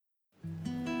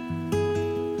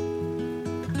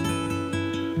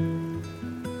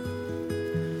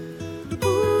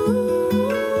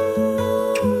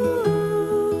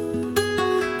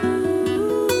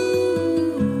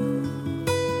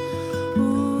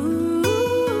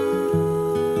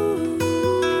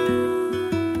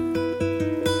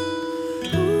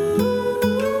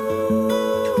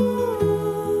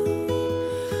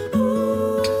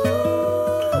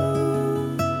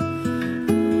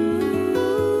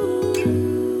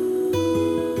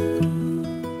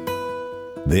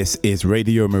This is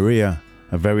Radio Maria.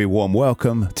 A very warm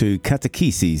welcome to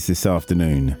Catechesis this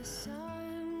afternoon. The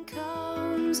sun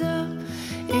comes up,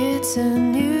 it's a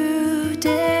new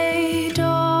day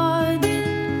dawning.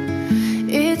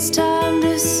 It's time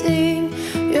to sing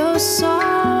your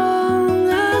song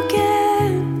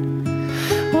again.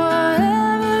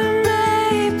 Whatever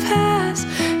may pass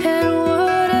and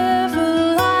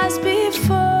whatever lies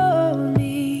before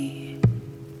me.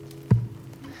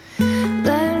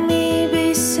 Let me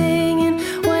be singing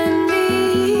when the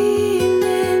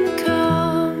evening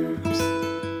comes.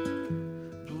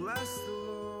 Bless the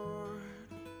Lord.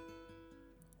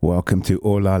 Welcome to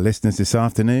all our listeners this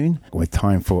afternoon. With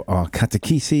time for our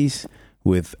Catechesis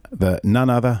with the none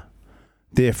other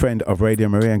dear friend of Radio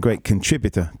Maria and great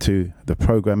contributor to the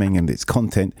programming and its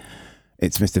content.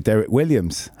 It's Mr. Derek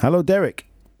Williams. Hello, Derek.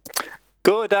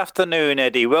 Good afternoon,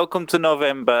 Eddie. Welcome to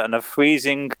November and a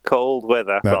freezing cold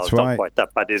weather. That's well, right. Not quite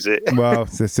that bad, is it? Well,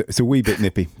 it's a wee bit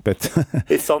nippy, but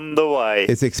It's on the way.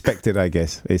 it's expected, I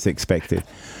guess. It's expected.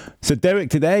 So Derek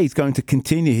today is going to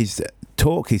continue his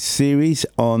talk, his series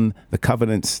on the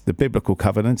covenants, the biblical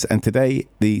covenants. And today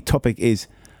the topic is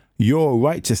your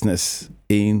righteousness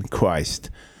in Christ.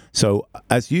 So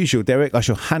as usual, Derek, I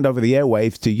shall hand over the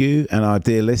airwaves to you and our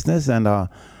dear listeners and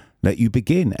I'll let you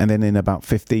begin. And then in about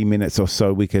 15 minutes or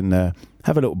so, we can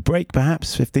have a little break,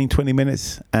 perhaps 15, 20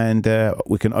 minutes. And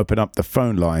we can open up the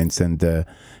phone lines and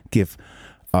give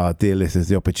our dear listeners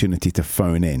the opportunity to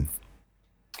phone in.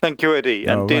 Thank you, Eddie.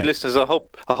 And All dear right. listeners, I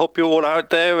hope you're all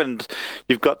out there and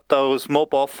you've got those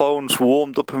mobile phones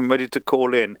warmed up and ready to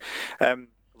call in. I'd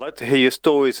like to hear your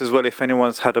stories as well. If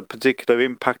anyone's had a particular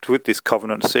impact with this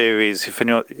Covenant series,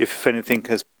 if anything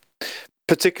has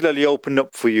particularly opened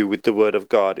up for you with the Word of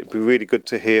God, it'd be really good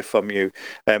to hear from you.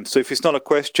 So if it's not a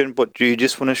question, but you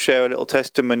just want to share a little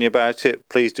testimony about it,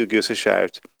 please do give us a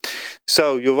shout.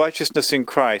 So your righteousness in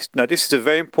Christ. Now, this is a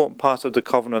very important part of the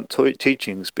Covenant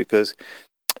teachings because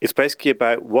it's basically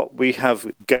about what we have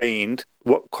gained,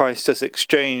 what Christ has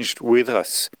exchanged with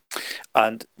us.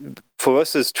 And for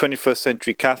us as 21st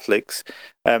century Catholics,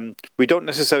 we don't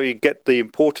necessarily get the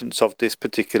importance of this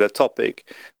particular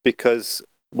topic because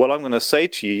what I'm going to say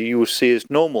to you, you will see as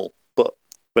normal. But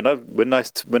when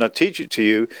I teach it to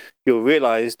you, you'll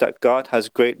realize that God has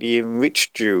greatly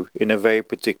enriched you in a very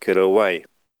particular way.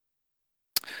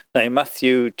 Now, in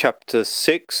Matthew chapter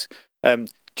 6,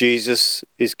 Jesus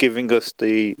is giving us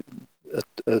a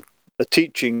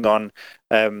teaching on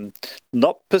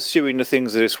not pursuing the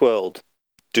things of this world.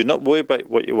 Do not worry about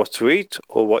what you are to eat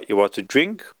or what you are to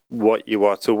drink, what you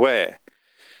are to wear.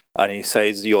 And he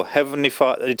says, your heavenly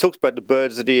Father, he talks about the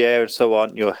birds of the air and so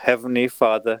on. Your heavenly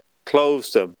Father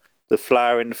clothes them. The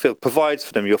flower in the field provides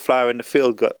for them. Your flower in the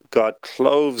field, God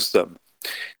clothes them.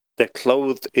 They're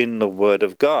clothed in the Word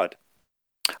of God.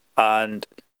 And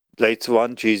later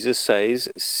on, Jesus says,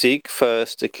 seek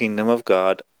first the kingdom of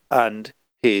God and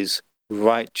his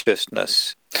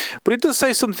righteousness. But it does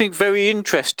say something very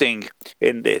interesting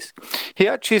in this. He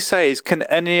actually says, can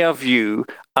any of you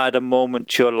add a moment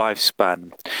to your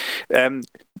lifespan? In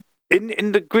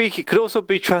the Greek, it could also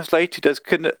be translated as,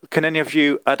 can any of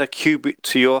you add a cubit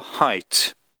to your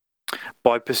height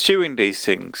by pursuing these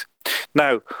things?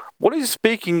 Now, what he's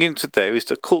speaking into there is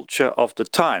the culture of the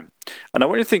time. And I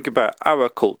want you to think about our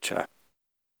culture.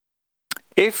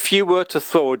 If you were to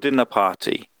throw a dinner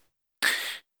party,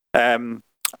 and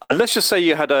let's just say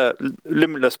you had a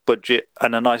limitless budget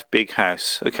and a nice big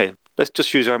house. Okay, let's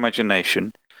just use our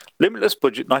imagination. Limitless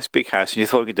budget, nice big house, and you're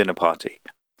throwing a dinner party.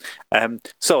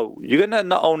 So you're going to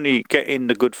not only get in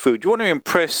the good food, you want to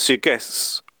impress your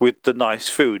guests with the nice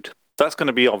food. That's going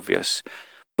to be obvious.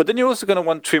 But then you're also going to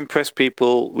want to impress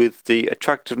people with the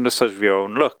attractiveness of your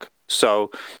own look.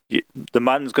 So the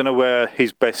man's going to wear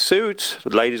his best suit,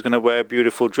 the lady's going to wear a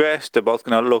beautiful dress, they're both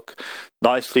going to look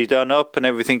nicely done up and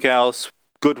everything else,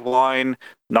 good wine,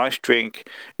 nice drink.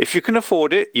 If you can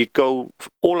afford it, you go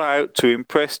all out to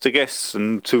impress the guests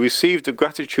and to receive the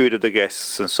gratitude of the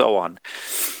guests and so on.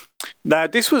 Now,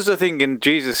 this was the thing in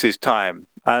Jesus' time,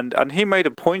 and he made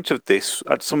a point of this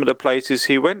at some of the places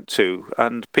he went to,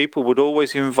 and people would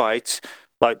always invite,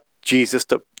 like Jesus,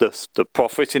 the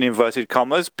prophet in inverted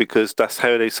commas, because that's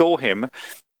how they saw him.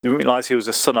 They didn't realize he was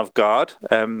the Son of God,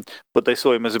 but they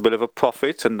saw him as a bit of a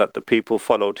prophet and that the people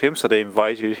followed him, so they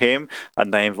invited him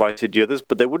and they invited the others,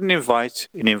 but they wouldn't invite,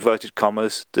 in inverted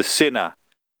commas, the sinner.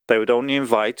 They would only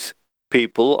invite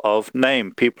people of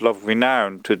name, people of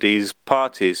renown to these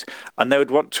parties, and they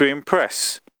would want to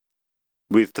impress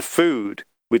with the food,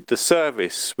 with the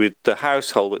service, with the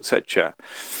household, etc.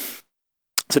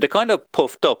 So they're kind of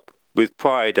puffed up with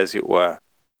pride, as it were.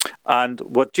 And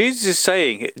what Jesus is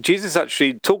saying, Jesus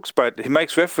actually talks about, he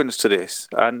makes reference to this,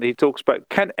 and he talks about,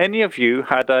 can any of you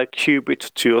add a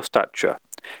cubit to your stature?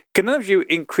 Can any of you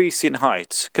increase in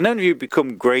height? Can any of you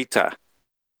become greater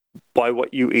by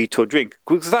what you eat or drink?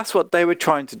 Because that's what they were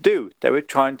trying to do. They were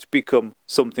trying to become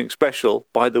something special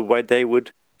by the way they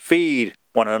would feed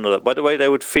one another, by the way they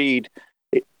would feed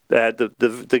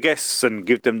the guests and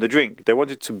give them the drink. They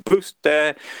wanted to boost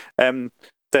their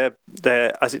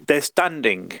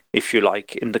standing, if you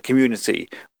like, in the community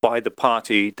by the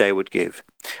party they would give.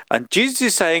 And Jesus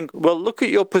is saying, well, look at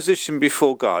your position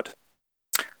before God.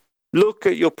 Look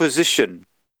at your position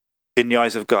in the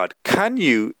eyes of God. Can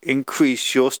you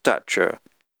increase your stature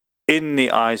in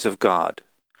the eyes of God?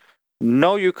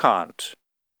 No, you can't.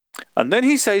 And then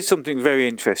he says something very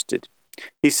interesting.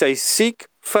 He says, seek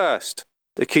first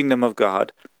the kingdom of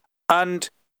God and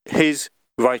his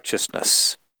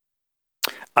righteousness.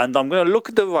 And I'm going to look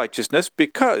at the righteousness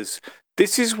because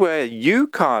this is where you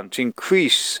can't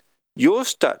increase your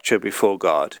stature before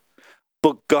God,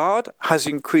 but God has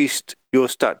increased your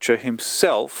stature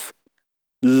himself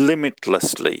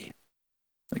limitlessly.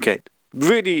 Okay,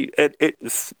 really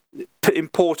it's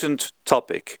important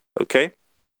topic, okay?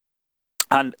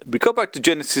 And we go back to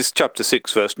Genesis chapter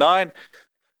 6, verse 9.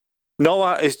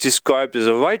 Noah is described as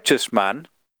a righteous man.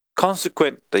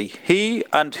 Consequently, he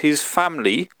and his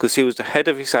family, because he was the head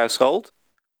of his household,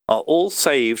 are all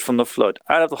saved from the flood.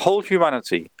 Out of the whole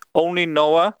humanity, only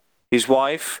Noah, his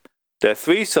wife, their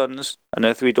 3 sons, and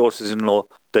their 3 daughters-in-law,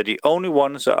 they're the only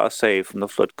ones that are saved from the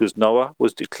flood, because Noah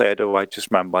was declared a righteous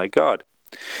man by God.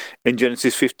 In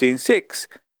Genesis 15:6,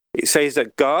 it says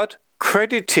that God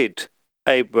credited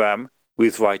Abraham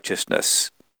with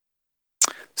righteousness.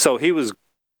 So it was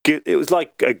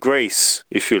like a grace,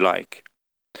 if you like.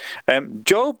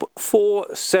 Job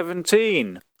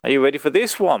 4:17. Are you ready for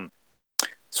this one?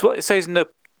 It's what it says in the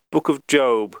book of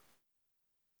Job.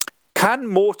 Can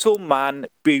mortal man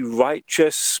be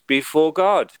righteous before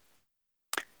God?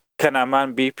 Can a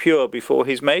man be pure before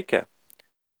his maker?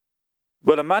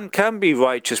 Well, a man can be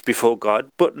righteous before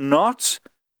God, but not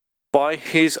by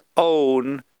his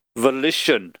own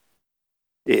volition.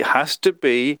 It has to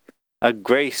be a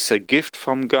grace, a gift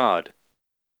from God.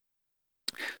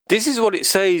 This is what it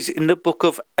says in the book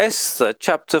of Esther,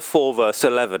 chapter 4, verse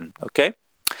 11. Okay?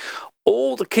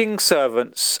 All the king's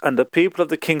servants and the people of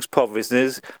the king's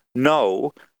provinces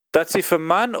know that if a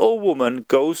man or woman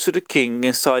goes to the king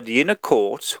inside the inner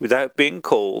court without being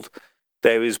called,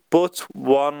 there is but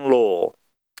one law.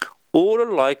 All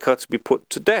alike are to be put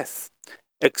to death,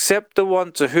 except the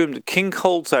one to whom the king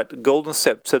holds out the golden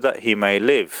scepter that he may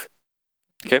live.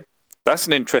 Okay? That's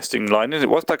an interesting line, isn't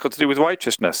it? What's that got to do with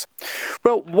righteousness?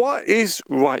 Well, what is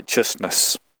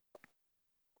righteousness?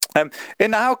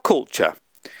 In our culture,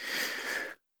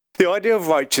 the idea of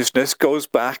righteousness goes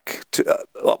back to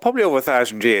probably over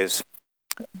 1,000 years,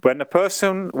 when a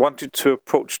person wanted to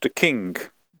approach the king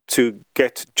to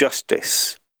get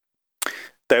justice.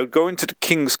 They would go into the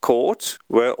king's court,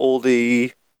 where all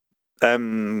the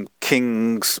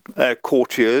king's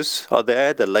courtiers are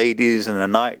there, the ladies and the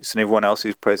knights and everyone else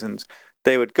who's present.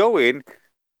 They would go in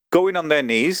on their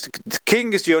knees. The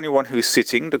king is the only one who's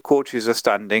sitting. The courtiers are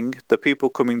standing. The people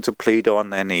coming to plead are on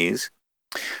their knees,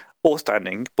 or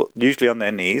standing, but usually on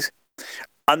their knees.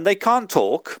 And they can't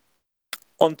talk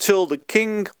until the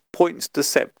king points the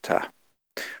scepter.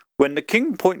 When the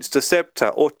king points the scepter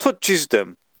or touches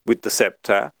them with the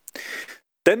scepter,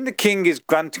 then the king is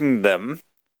granting them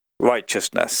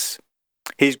righteousness.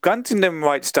 He's granting them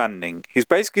right standing. He's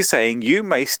basically saying, you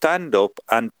may stand up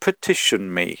and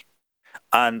petition me,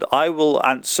 and I will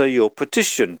answer your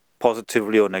petition,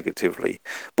 positively or negatively.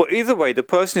 But either way, the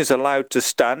person is allowed to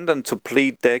stand and to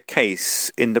plead their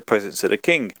case in the presence of the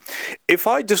king. If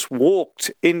I just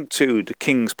walked into the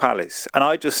king's palace and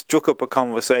I just struck up a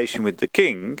conversation with the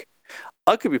king,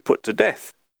 I could be put to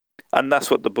death. And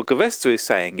that's what the book of Esther is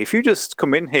saying. If you just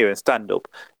come in here and stand up,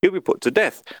 you'll be put to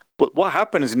death. But what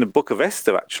happens in the book of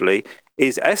Esther, actually,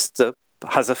 is Esther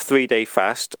has a 3-day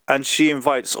fast, and she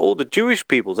invites all the Jewish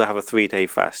people to have a 3-day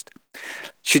fast.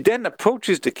 She then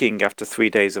approaches the king after 3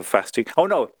 days of fasting. Oh,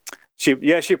 no. She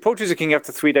approaches the king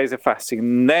after 3 days of fasting,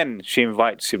 and then she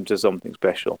invites him to something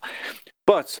special.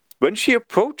 But when she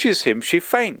approaches him, she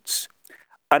faints,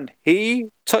 and he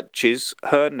touches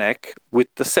her neck with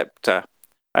the scepter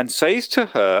and says to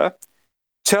her,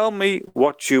 tell me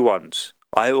what you want.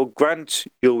 I will grant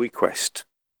your request.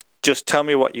 Just tell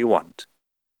me what you want.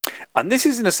 And this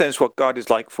is, in a sense, what God is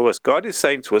like for us. God is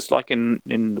saying to us, like in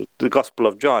the Gospel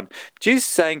of John, Jesus is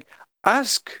saying,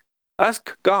 ask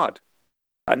God,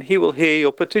 and he will hear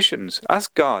your petitions.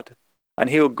 Ask God, and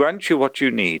he will grant you what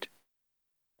you need.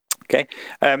 Okay,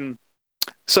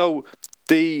 so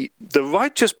the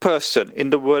righteous person in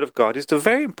the Word of God is the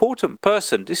very important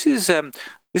person. This is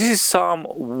Psalm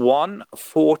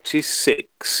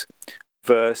 146,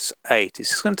 verse 8. It's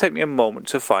just going to take me a moment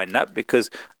to find that because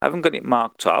I haven't got it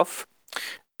marked off.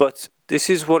 But this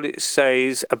is what it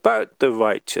says about the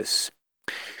righteous.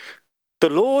 The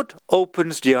Lord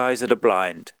opens the eyes of the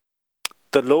blind.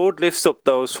 The Lord lifts up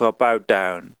those who are bowed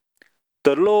down.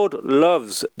 The Lord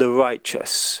loves the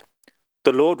righteous.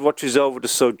 The Lord watches over the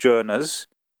sojourners.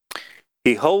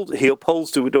 He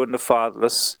upholds the widow and the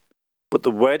fatherless, but the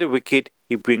way of the wicked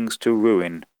he brings to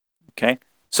ruin. Okay?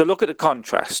 So look at the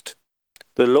contrast.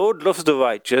 The Lord loves the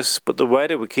righteous, but the way of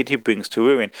the wicked he brings to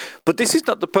ruin. But this is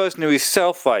not the person who is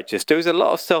self-righteous. There is a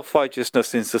lot of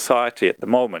self-righteousness in society at the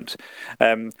moment,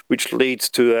 which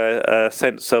leads to a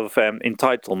sense of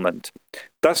entitlement.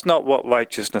 That's not what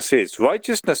righteousness is.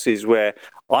 Righteousness is where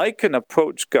I can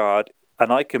approach God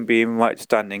and I can be in right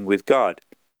standing with God.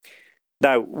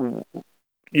 Now,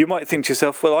 you might think to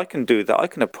yourself, well, I can do that. I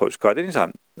can approach God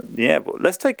anytime. Yeah, but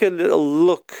let's take a little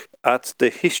look at the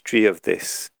history of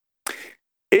this.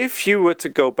 If you were to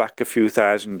go back a few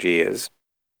thousand years,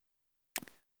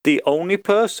 the only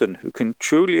person who can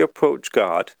truly approach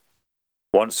God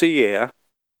once a year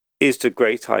is the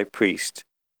great high priest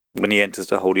when he enters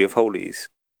the Holy of Holies.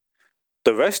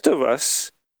 The rest of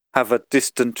us have a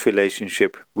distant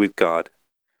relationship with God.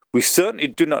 We certainly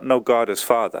do not know God as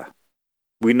Father.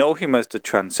 We know him as the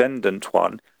transcendent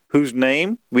one, whose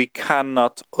name we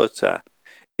cannot utter.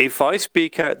 If I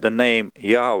speak out the name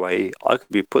Yahweh, I could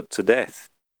be put to death.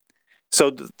 So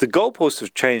the goalposts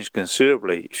have changed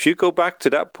considerably. If you go back to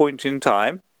that point in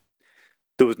time,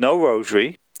 there was no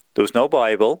rosary, there was no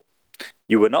Bible,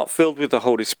 you were not filled with the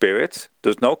Holy Spirit, there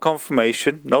was no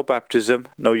confirmation, no baptism,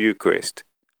 no Eucharist.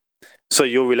 So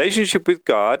your relationship with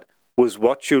God was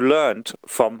what you learned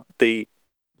from the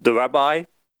rabbi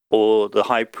or the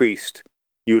high priest.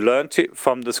 You learnt it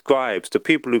from the scribes, the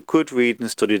people who could read and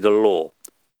study the law.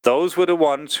 Those were the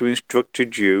ones who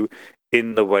instructed you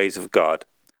in the ways of God.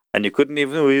 And you couldn't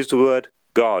even use the word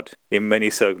God in many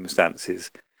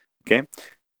circumstances. Okay?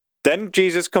 Then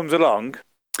Jesus comes along,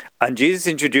 and Jesus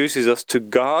introduces us to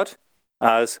God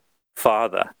as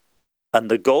Father.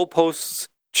 And the goalposts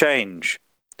change.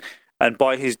 And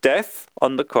by his death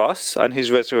on the cross and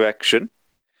his resurrection,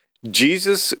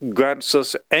 Jesus grants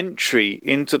us entry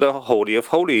into the Holy of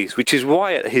Holies, which is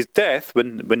why at his death,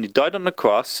 when he died on the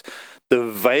cross, the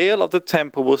veil of the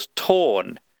temple was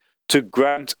torn to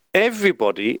grant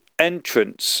everybody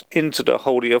entrance into the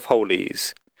Holy of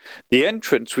Holies. The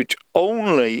entrance which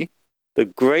only the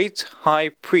great high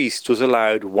priest was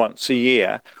allowed once a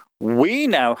year. We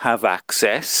now have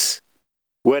access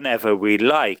whenever we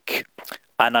like.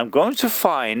 And I'm going to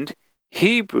find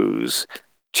Hebrews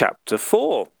chapter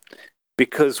 4.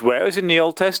 Because whereas in the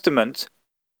Old Testament,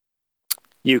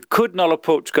 you could not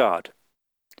approach God,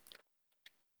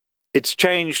 it's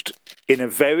changed in a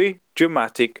very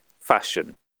dramatic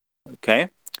fashion. Okay,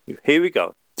 here we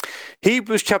go.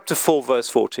 Hebrews chapter 4, verse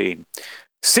 14.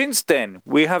 Since then,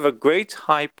 we have a great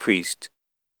high priest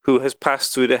who has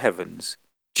passed through the heavens,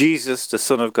 Jesus, the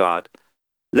Son of God.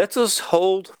 Let us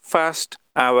hold fast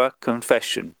our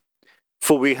confession,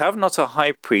 for we have not a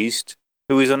high priest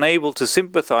who is unable to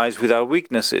sympathize with our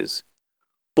weaknesses,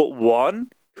 but one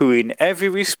who in every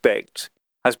respect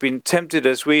has been tempted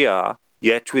as we are,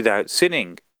 yet without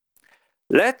sinning.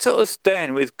 Let us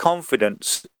then with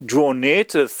confidence draw near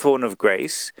to the throne of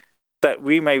grace, that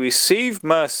we may receive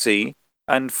mercy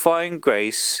and find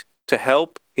grace to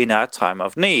help in our time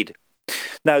of need.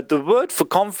 Now, the word for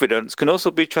confidence can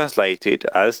also be translated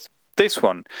as this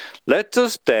one. Let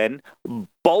us then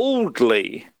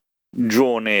boldly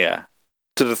draw near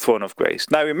to the throne of grace.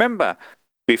 Now, remember,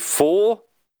 before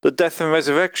the death and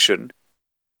resurrection,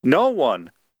 no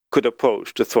one could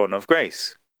approach the throne of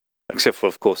grace, except for,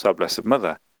 of course, our Blessed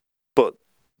Mother. But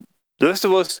the rest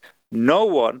of us, no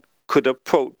one could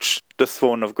approach the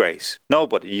throne of grace.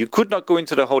 Nobody. You could not go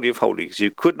into the Holy of Holies.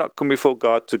 You could not come before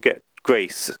God to get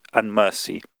grace and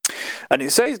mercy. And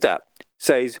it says that. It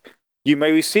says, you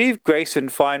may receive grace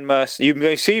and find mercy. You may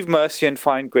receive mercy and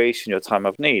find grace in your time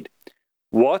of need.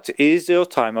 What is your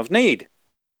time of need?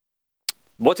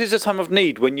 What is the time of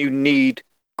need when you need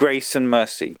grace and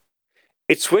mercy?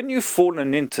 It's when you've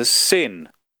fallen into sin.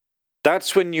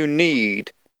 That's when you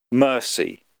need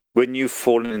mercy, when you've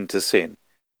fallen into sin.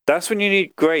 That's when you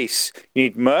need grace. You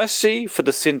need mercy for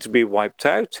the sin to be wiped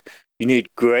out. You need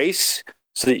grace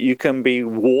so that you can be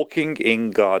walking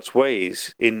in God's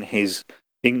ways, in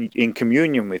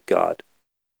communion with God.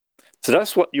 So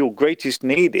that's what your greatest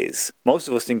need is. Most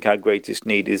of us think our greatest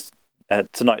need is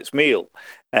tonight's meal,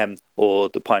 or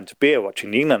the pint of beer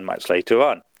watching the England match later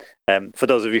on. For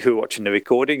those of you who are watching the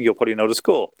recording, you'll probably know the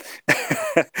score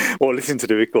or listen to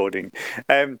the recording.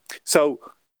 So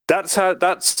that's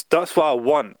what our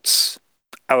wants.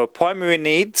 Our primary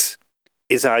needs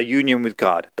is our union with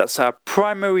God. That's our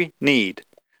primary need,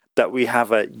 that we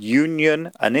have a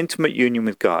union, an intimate union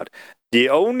with God. The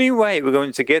only way we're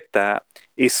going to get that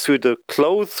is through the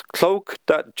cloak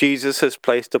that Jesus has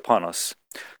placed upon us,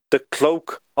 the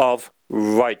cloak of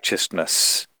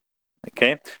righteousness.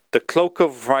 Okay, the cloak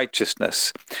of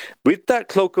righteousness. With that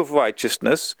cloak of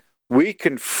righteousness, we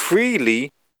can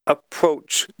freely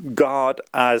approach God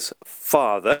as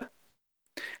Father,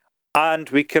 and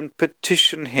we can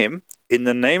petition him in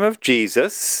the name of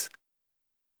Jesus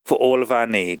for all of our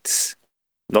needs.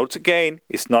 Note again,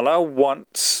 it's not our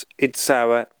wants, it's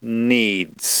our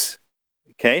needs.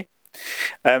 Okay?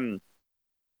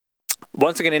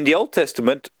 Once again, in the Old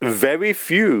Testament, very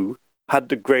few had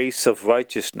the grace of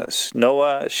righteousness.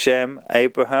 Noah, Shem,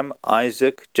 Abraham,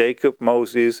 Isaac, Jacob,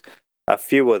 Moses, a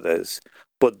few others.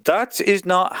 But that is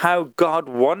not how God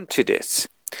wanted it.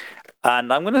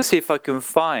 And I'm going to see if I can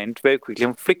find, very quickly,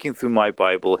 I'm flicking through my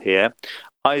Bible here,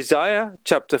 Isaiah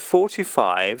chapter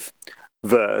 45,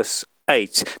 verse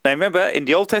 8. Now remember, in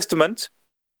the Old Testament,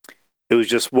 it was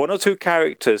just one or two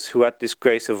characters who had this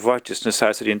grace of righteousness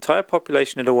out of the entire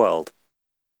population of the world.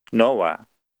 Noah,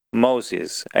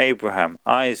 Moses, Abraham,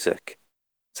 Isaac,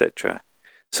 etc.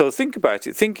 So think about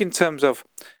it. Think in terms of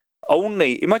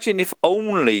imagine if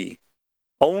only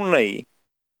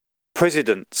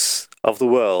presidents of the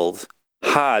world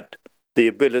had the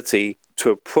ability to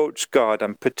approach God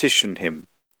and petition him.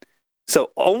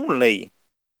 So only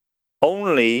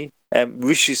Rishi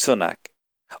Sunak,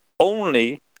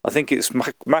 only, I think it's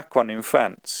Macron in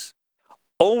France,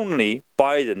 only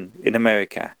Biden in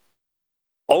America,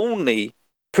 only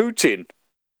Putin,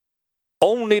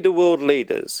 only the world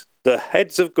leaders, the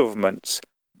heads of governments.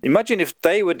 Imagine if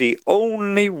they were the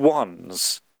only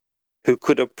ones who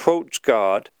could approach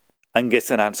God and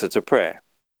get an answer to prayer.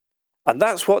 And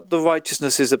that's what the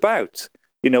righteousness is about.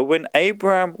 You know, when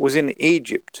Abraham was in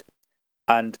Egypt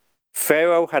and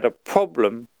Pharaoh had a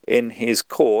problem in his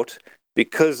court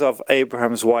because of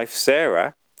Abraham's wife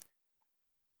Sarah,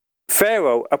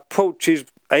 Pharaoh approaches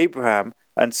Abraham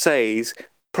and says,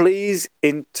 please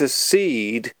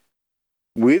intercede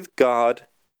with God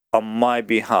on my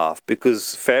behalf,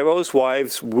 because Pharaoh's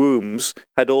wives' wombs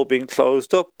had all been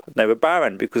closed up. They were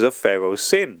barren because of Pharaoh's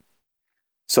sin.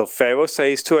 So Pharaoh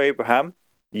says to Abraham,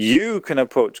 you can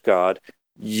approach God,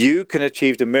 you can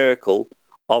achieve the miracle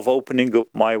of opening up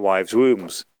my wife's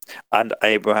wombs. And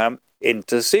Abraham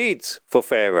intercedes for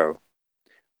Pharaoh,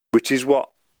 which is one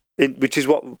of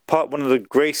the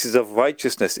graces of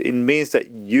righteousness. It means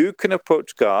that you can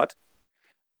approach God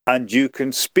and you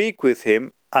can speak with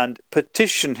him and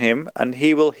petition him, and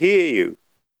he will hear you.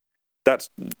 That's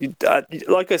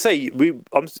like I say. You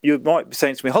might be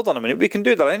saying to me, "Hold on a minute, we can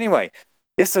do that anyway."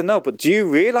 Yes or no? But do you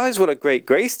realize what a great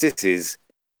grace this is?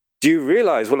 Do you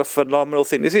realize what a phenomenal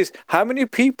thing this is? How many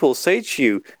people say to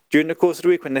you during the course of the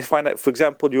week when they find out, for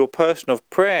example, you're a person of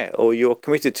prayer or you're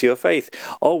committed to your faith,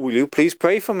 oh, will you please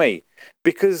pray for me?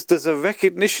 Because there's a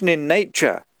recognition in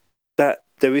nature that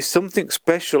there is something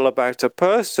special about a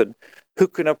person who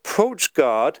can approach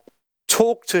God,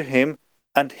 talk to him,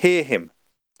 and hear him,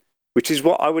 which is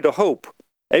what I would hope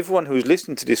everyone who's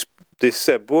listening to this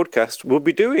broadcast will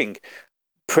be doing.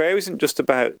 Prayer isn't just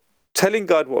about telling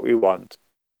God what we want.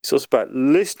 It's also about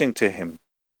listening to him.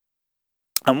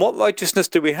 And what righteousness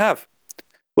do we have?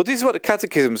 Well, this is what the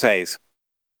Catechism says.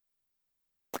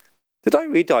 Did I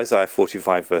read Isaiah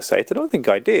 45 verse 8? I don't think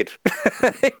I did.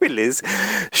 Here it is.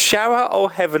 Shower, O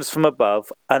heavens, from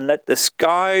above, and let the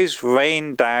skies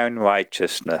rain down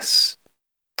righteousness.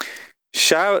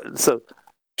 Shower,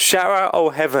 O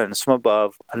heavens, from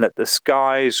above, and let the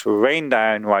skies rain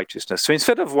down righteousness. So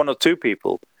instead of one or two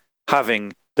people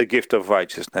having the gift of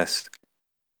righteousness,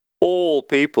 all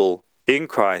people in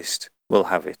Christ will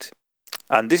have it.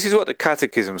 And this is what the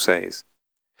Catechism says.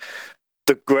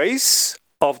 The grace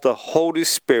of the Holy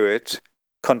Spirit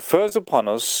confers upon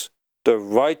us the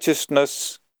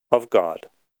righteousness of God.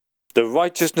 The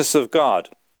righteousness of God,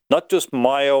 not just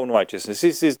my own righteousness.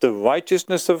 This is the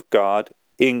righteousness of God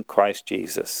in Christ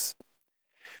Jesus.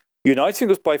 Uniting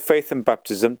us by faith and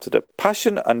baptism to the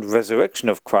passion and resurrection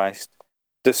of Christ,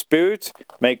 the Spirit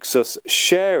makes us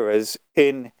sharers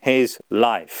in his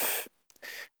life.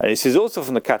 And this is also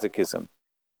from the Catechism.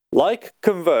 Like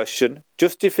conversion,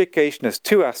 justification has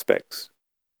two aspects.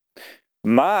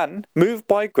 Man, moved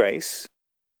by grace,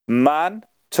 man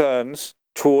turns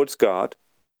towards God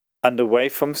and away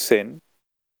from sin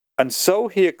and so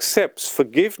he accepts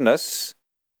forgiveness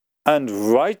and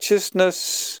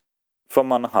righteousness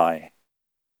from on high.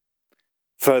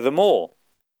 Furthermore,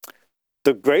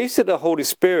 the grace of the Holy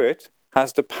Spirit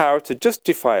has the power to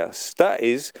justify us, that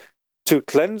is, to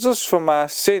cleanse us from our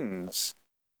sins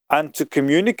and to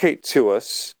communicate to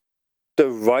us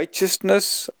the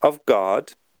righteousness of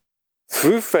God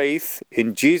through faith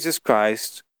in Jesus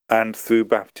Christ and through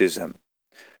baptism.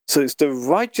 So it's the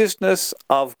righteousness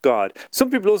of God. Some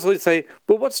people also say,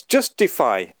 well, what's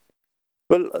justify?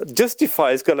 Well,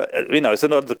 justify is it's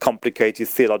another complicated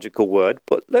theological word,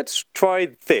 but let's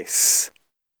try this.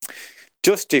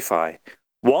 Justify.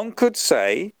 One could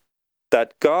say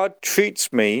that God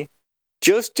treats me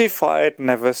just if I had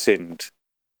never sinned.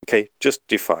 Okay,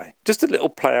 justify. Just a little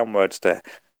play on words there.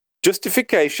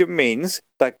 Justification means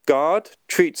that God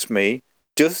treats me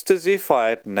just as if I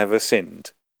had never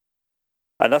sinned.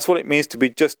 And that's what it means to be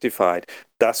justified.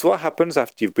 That's what happens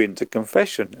after you've been to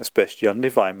confession, especially on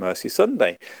Divine Mercy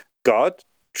Sunday. God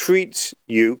treats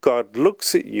you, God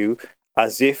looks at you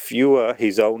as if you were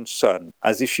his own son,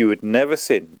 as if you had never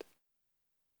sinned.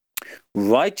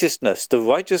 Righteousness, the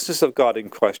righteousness of God in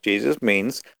Christ Jesus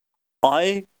means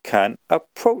I can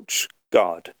approach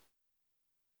God.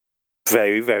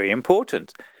 Very, very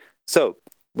important. So,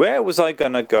 where was I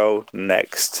going to go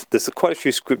next? There's quite a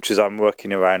few scriptures I'm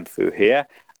working around through here,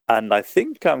 and I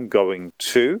think I'm going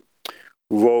to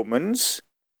Romans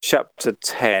chapter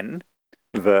 10,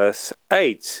 verse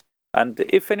 8. And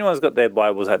if anyone's got their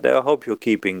Bibles out there, I hope you're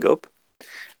keeping up.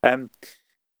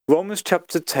 Romans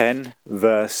chapter 10,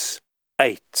 verse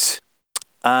 8.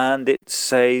 And it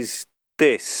says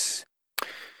this.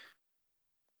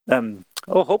 I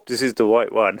hope this is the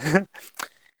right one.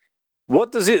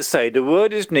 What does it say? The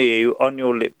word is near you, on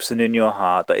your lips and in your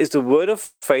heart. That is the word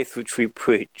of faith which we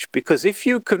preach. Because if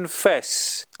you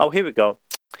confess... Oh, here we go.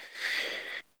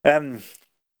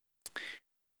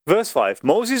 Verse 5.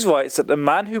 Moses writes that the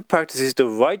man who practices the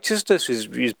righteousness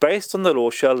is based on the law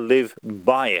shall live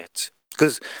by it.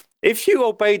 Because if you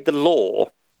obeyed the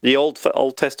law, the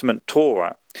Old Testament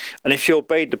Torah, and if you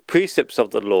obeyed the precepts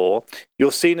of the law,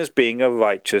 you're seen as being a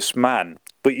righteous man.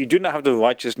 But you do not have the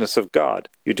righteousness of God.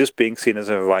 You're just being seen as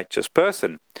a righteous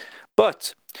person.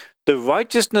 But the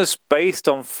righteousness based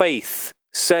on faith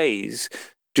says,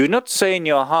 do not say in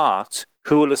your heart,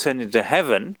 who will ascend into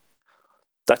heaven,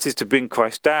 that is to bring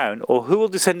Christ down, or who will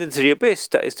descend into the abyss,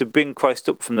 that is to bring Christ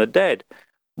up from the dead.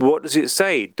 What does it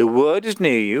say? The word is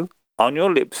near you, on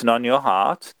your lips and on your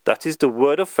heart. That is the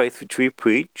word of faith which we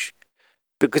preach.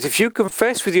 Because if you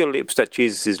confess with your lips that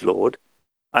Jesus is Lord,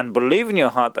 and believe in your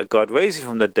heart that God raised him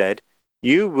from the dead,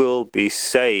 you will be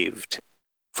saved.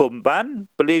 For man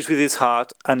believes with his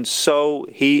heart, and so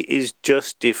he is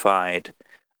justified.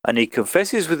 And he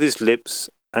confesses with his lips,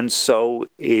 and so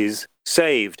is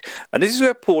saved. And this is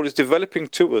where Paul is developing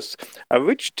to us a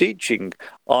rich teaching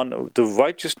on the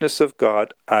righteousness of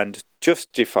God and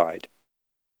justified.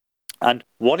 And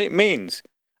what it means.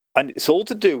 And it's all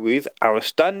to do with our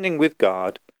standing with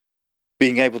God,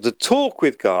 being able to talk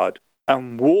with God,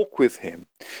 and walk with him.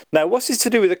 Now, what's this to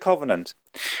do with the covenant?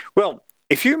 Well,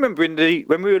 if you remember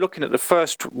when we were looking at the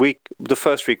first week,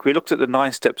 we looked at the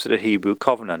 9 steps of the Hebrew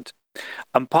covenant.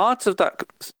 And part of that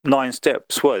 9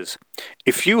 steps was,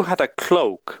 if you had a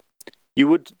cloak, you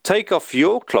would take off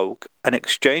your cloak and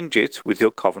exchange it with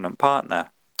your covenant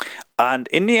partner. And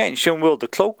in the ancient world, the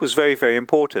cloak was very, very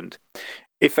important.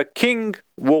 If a king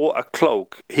wore a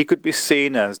cloak, he could be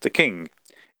seen as the king.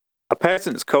 A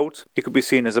peasant's coat, he could be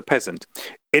seen as a peasant.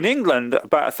 In England,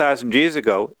 about 1,000 years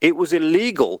ago, it was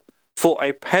illegal for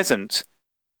a peasant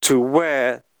to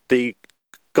wear the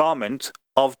garment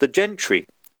of the gentry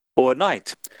or a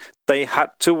knight. They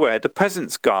had to wear the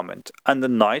peasant's garment, and the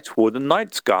knight wore the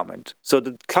knight's garment. So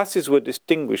the classes were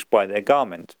distinguished by their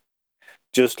garment,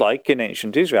 just like in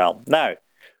ancient Israel. Now,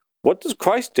 what does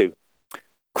Christ do?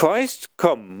 Christ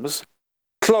comes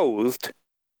clothed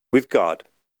with God.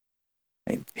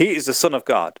 He is the Son of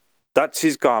God. That's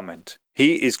his garment.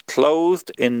 He is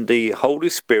clothed in the Holy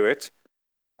Spirit,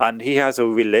 and he has a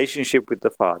relationship with the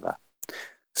Father.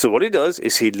 So what he does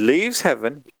is he leaves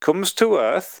heaven, comes to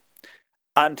earth,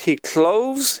 and he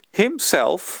clothes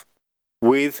himself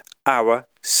with our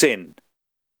sin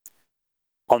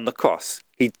on the cross.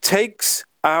 He takes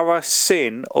our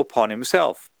sin upon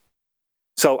himself.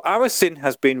 So our sin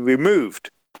has been removed.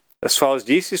 As far as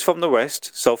the east is from the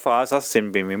west, so far has our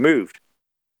sin been removed.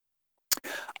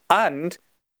 And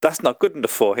that's not good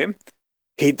enough for him.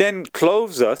 He then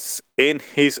clothes us in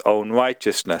his own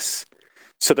righteousness,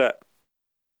 so that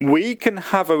we can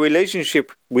have a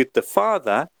relationship with the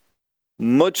Father,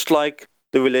 much like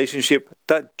the relationship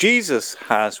that Jesus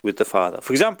has with the Father.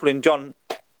 For example, in John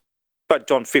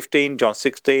 15, John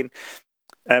 16,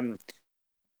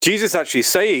 Jesus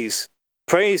actually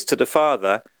prays to the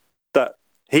Father that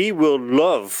he will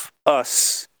love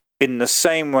us in the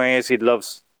same way as he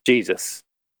loves Jesus.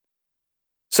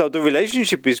 So the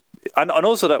relationship is, and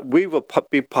also that we will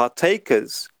be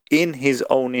partakers in his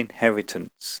own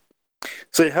inheritance.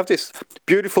 So you have this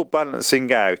beautiful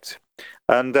balancing out.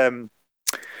 And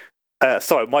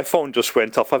sorry, my phone just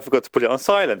went off. I forgot to put it on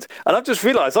silent. And I've just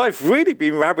realised I've really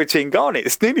been rabbiting on.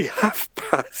 It's nearly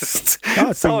past.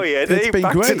 No, sorry, Eddie, it's been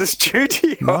back great. to the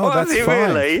studio. No, that's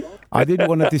fine. Really? I didn't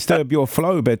want to disturb your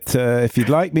flow, but if you'd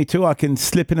like me to, I can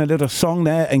slip in a little song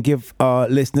there and give our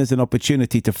listeners an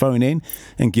opportunity to phone in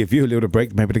and give you a little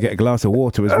break, maybe to get a glass of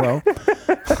water as well.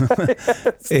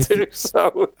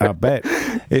 I bet.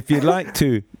 If you'd like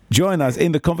to join us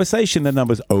in the conversation, the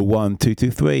number's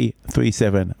 01223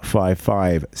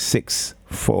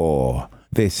 375564.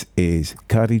 This is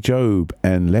Kari Job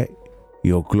and Let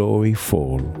Your Glory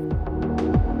Fall.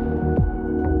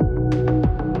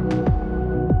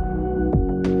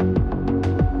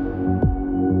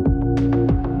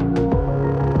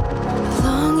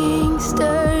 Longing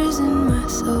stirs in my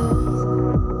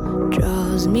soul,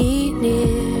 draws me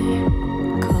near,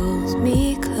 calls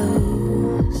me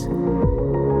close,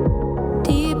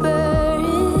 deeper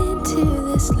into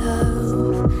this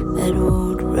love that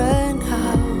won't run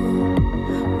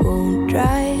out, won't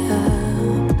dry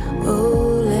up.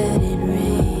 Oh, let it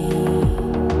rain.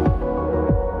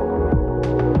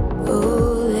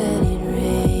 Oh, let it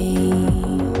rain.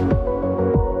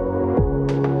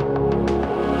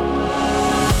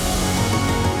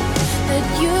 Let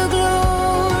your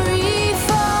glory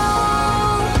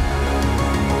fall,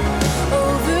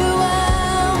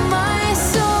 overwhelm my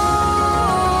soul.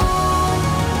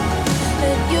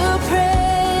 Let your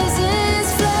presence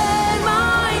flood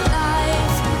my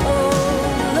life, oh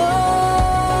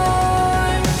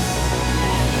Lord.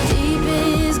 Deep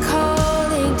is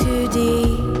calling to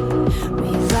deep,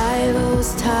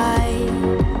 revival's tide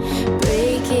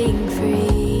breaking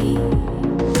free.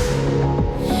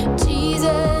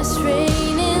 Jesus,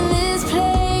 reign in this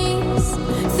place.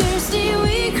 Thirsty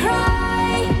we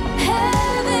cry,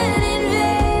 heaven invade.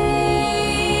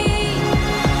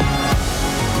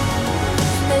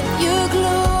 Let your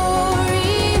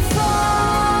glory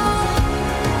fall,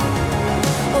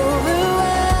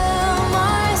 overwhelm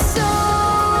my soul.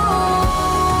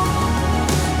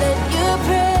 Let your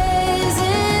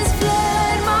presence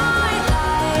flood my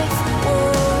life, oh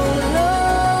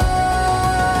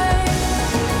Lord.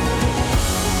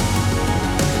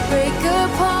 Break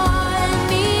upon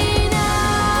me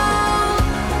now.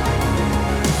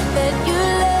 Let your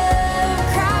love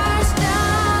crash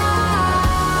down.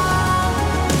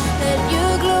 Let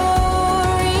your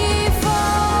glory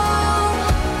fall.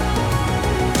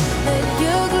 Let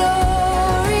your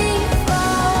glory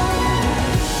fall.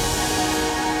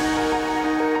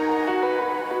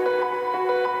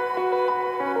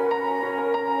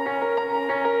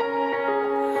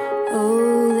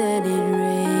 Oh, let it rain.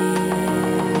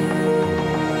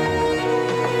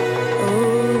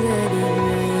 Oh, let it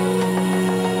rain.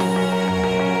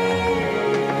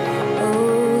 Oh,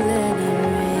 let it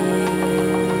rain.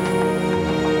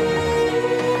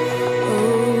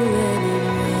 Oh, let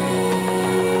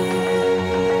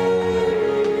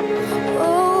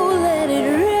it rain. Oh, let it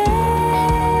rain.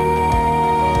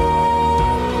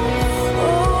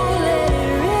 Oh, let it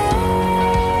rain. Oh, let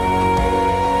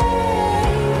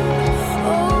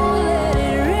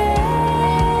it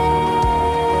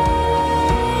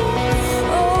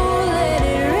rain. Oh, let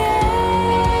it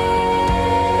rain.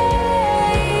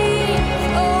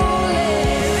 Oh, let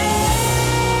it rain.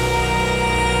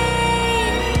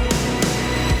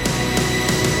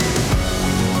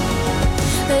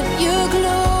 Let your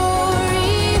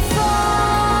glory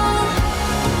fall,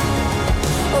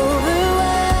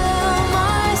 overwhelm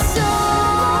my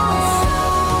soul.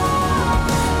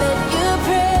 Let your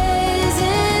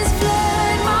presence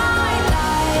flood my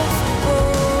life, oh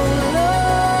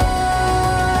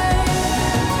Lord.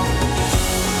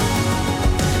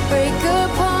 Break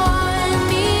upon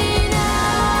me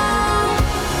now.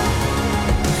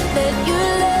 Let your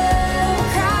love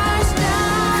crash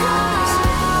down.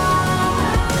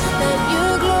 Let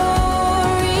your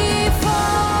glory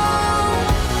fall.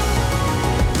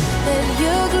 Let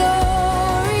your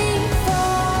glory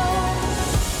fall.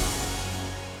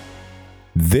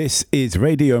 This is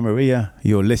Radio Maria.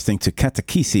 You're listening to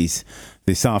Catechesis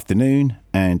this afternoon,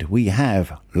 and we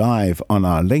have live on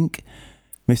our link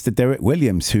Mr. Derek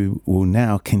Williams, who will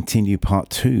now continue part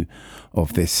 2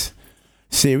 of this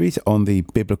series on the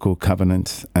biblical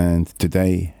covenant, and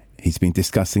today he's been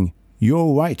discussing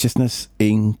your righteousness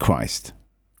in Christ.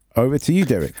 Over to you,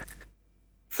 Derek.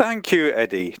 Thank you,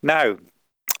 Eddie. Now,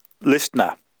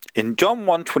 listener, in John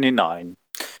 1:29,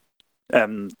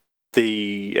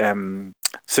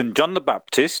 St. John the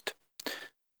Baptist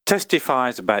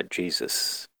testifies about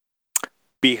Jesus.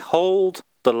 Behold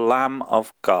the Lamb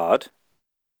of God.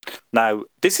 Now,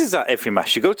 this is at every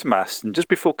Mass. You go to Mass, and just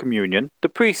before communion, the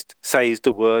priest says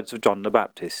the words of John the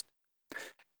Baptist.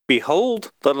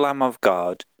 Behold the Lamb of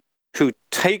God, who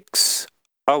takes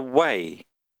away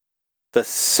the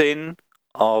sin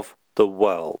of the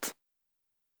world.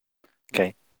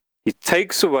 Okay? He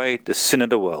takes away the sin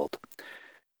of the world.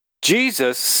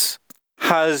 Jesus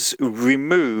has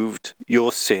removed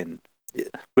your sin.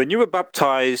 When you were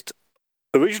baptized,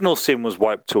 original sin was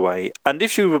wiped away, and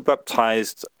if you were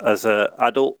baptized as an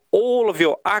adult, all of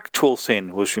your actual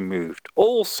sin was removed.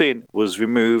 All sin was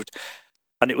removed,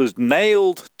 and it was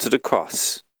nailed to the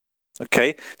cross.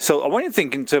 Okay? So I want you to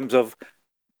think in terms of,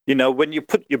 when you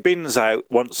put your bins out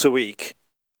once a week,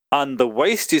 and the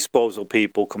waste disposal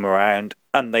people come around,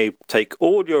 and they take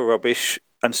all your rubbish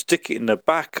and stick it in the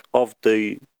back of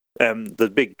the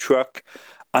big truck,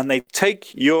 and they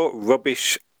take your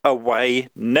rubbish away,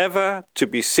 never to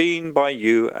be seen by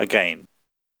you again.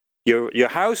 Your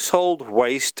household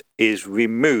waste is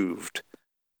removed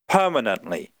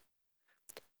permanently.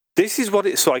 This is what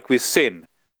it's like with sin.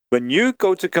 When you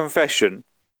go to confession,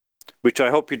 which I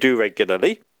hope you do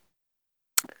regularly,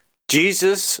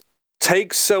 Jesus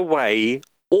takes away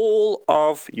all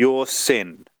of your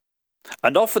sin.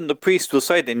 And often the priest will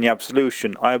say that in the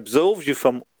absolution, I absolve you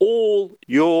from all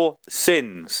your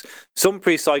sins. Some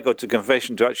priests I go to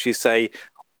confession to actually say,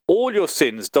 all your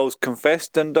sins, those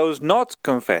confessed and those not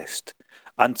confessed.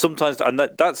 And sometimes,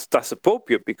 that's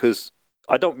appropriate because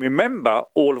I don't remember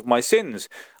all of my sins.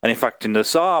 And in fact, in the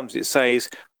Psalms, it says,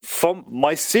 from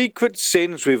my secret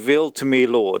sins revealed to me,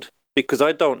 Lord. Because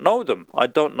I don't know them. I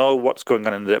don't know what's going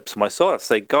on in the depths of my soul. I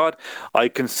say, God, I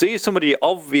can see some of the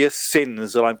obvious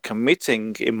sins that I'm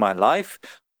committing in my life,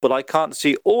 but I can't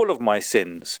see all of my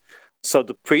sins. So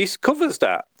the priest covers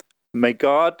that. May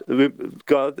God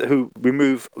who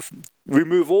remove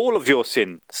all of your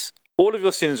sins. All of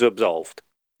your sins are absolved.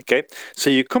 Okay? So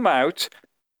you come out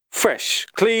fresh,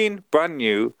 clean, brand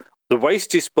new. The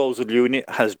waste disposal unit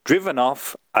has driven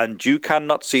off, and you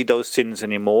cannot see those sins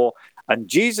anymore. And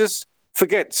Jesus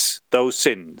forgets those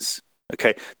sins.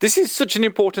 Okay, this is such an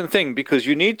important thing because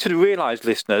you need to realize,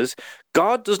 listeners,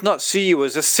 God does not see you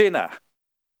as a sinner.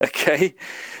 Okay,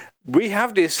 we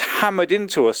have this hammered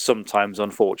into us sometimes,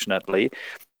 unfortunately.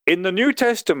 In the New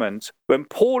Testament, when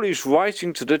Paul is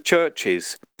writing to the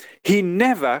churches, he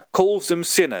never calls them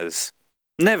sinners.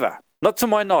 Never. Not to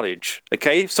my knowledge,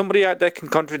 okay? If somebody out there can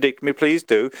contradict me, please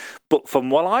do. But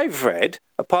from what I've read,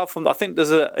 apart from, I think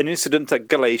there's an incident at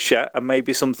Galatia and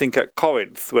maybe something at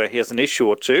Corinth where he has an issue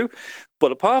or two.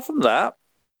 But apart from that,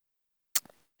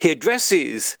 he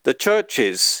addresses the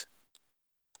churches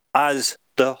as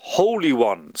the holy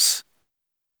ones,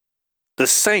 the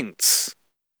saints.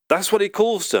 That's what he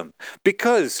calls them.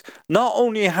 Because not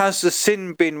only has the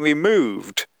sin been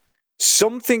removed,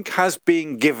 something has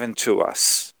been given to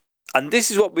us. And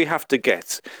this is what we have to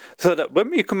get, so that when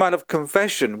we come out of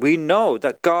confession, we know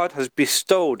that God has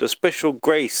bestowed a special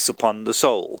grace upon the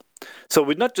soul. So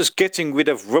we're not just getting rid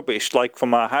of rubbish like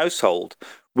from our household,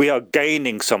 we are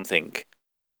gaining something.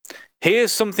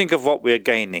 Here's something of what we're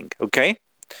gaining, okay?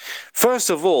 First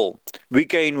of all, we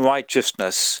gain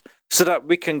righteousness so that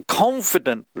we can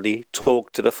confidently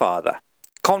talk to the Father.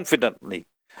 Confidently.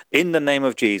 In the name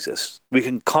of Jesus, we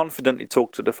can confidently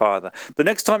talk to the Father. The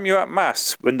next time you're at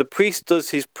Mass, when the priest does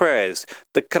his prayers,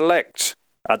 the collect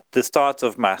at the start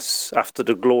of Mass, after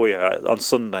the Gloria on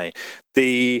Sunday,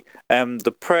 the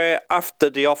prayer after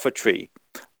the offertory,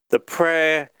 the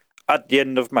prayer at the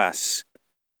end of Mass,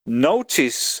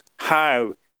 notice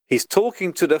how he's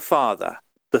talking to the Father.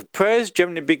 The prayers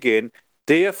generally begin,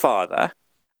 Dear Father,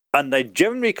 and they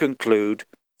generally conclude,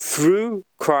 through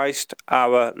Christ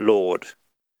our Lord.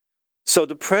 So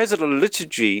the prayers of the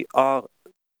liturgy are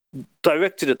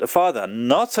directed at the Father,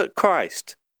 not at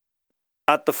Christ,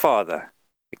 at the Father.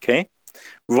 Okay?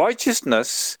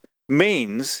 Righteousness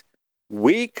means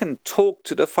we can talk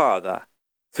to the Father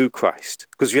through Christ,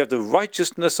 because we have the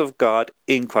righteousness of God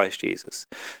in Christ Jesus.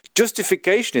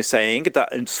 Justification is saying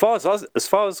that as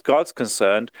far as God's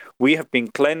concerned, we have been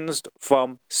cleansed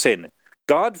from sin.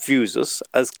 God views us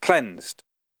as cleansed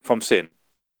from sin.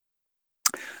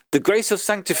 The grace of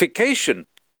sanctification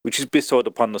which is bestowed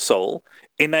upon the soul,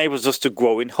 enables us to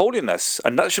grow in holiness.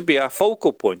 And that should be our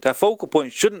focal point. Our focal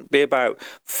point shouldn't be about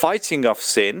fighting off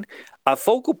sin. Our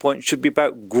focal point should be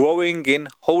about growing in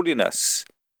holiness.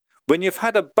 When you've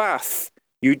had a bath,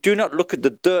 you do not look at the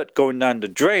dirt going down the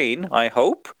drain, I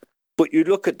hope, but you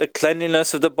look at the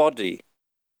cleanliness of the body.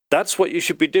 That's what you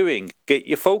should be doing. Get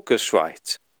your focus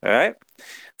right. All right?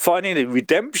 Finally,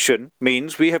 redemption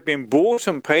means we have been bought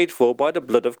and paid for by the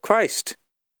blood of Christ.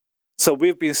 So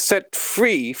we've been set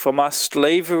free from our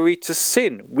slavery to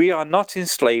sin. We are not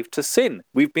enslaved to sin.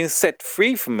 We've been set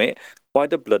free from it by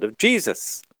the blood of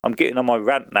Jesus. I'm getting on my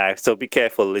rant now, so be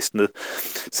careful, listeners.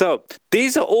 So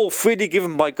these are all freely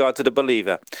given by God to the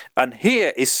believer. And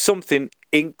here is something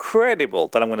incredible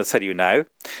that I'm going to tell you now.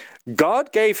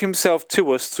 God gave himself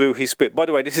to us through his Spirit. By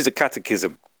the way, this is a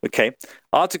catechism, okay?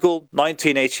 Article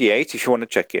 1988, if you want to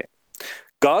check it.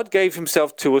 God gave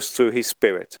himself to us through his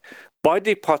Spirit. By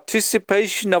the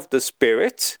participation of the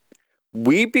Spirit,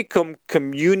 we become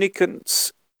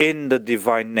communicants in the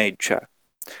divine nature.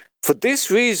 For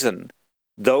this reason,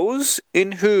 those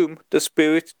in whom the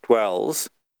Spirit dwells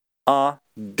are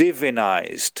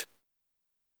divinized.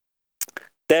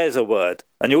 There's a word.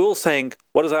 And you're all saying,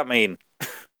 what does that mean?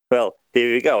 Well,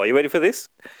 here we go. Are you ready for this?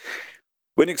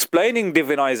 When explaining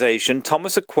divinization,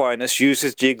 Thomas Aquinas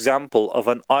uses the example of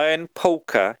an iron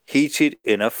poker heated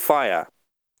in a fire.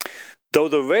 Though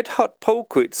the red-hot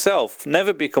poker itself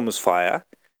never becomes fire,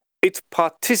 it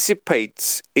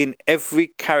participates in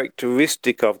every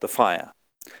characteristic of the fire.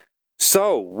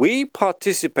 So, we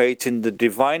participate in the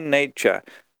divine nature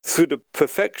through the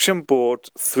perfection brought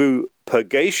through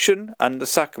purgation and the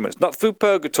sacraments. Not through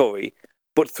purgatory,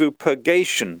 but through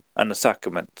purgation and the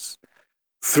sacraments.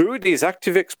 Through these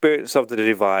active experiences of the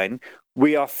divine,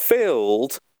 we are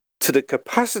filled to the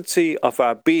capacity of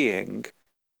our being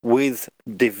with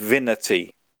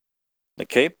divinity.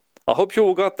 Okay? I hope you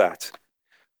all got that.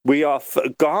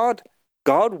 God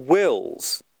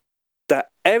wills that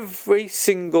every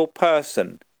single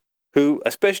person who,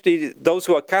 especially those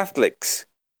who are Catholics,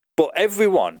 but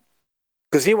everyone,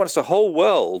 because he wants the whole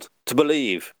world to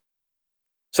believe.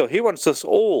 So he wants us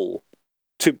all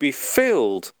to be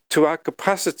filled to our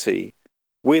capacity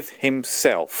with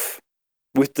himself,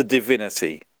 with the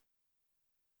divinity.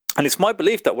 And it's my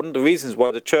belief that one of the reasons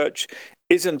why the church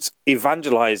isn't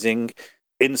evangelizing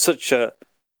in such a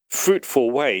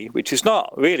fruitful way, which is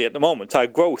not really at the moment, our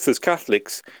growth as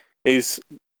Catholics is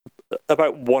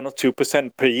about 1 or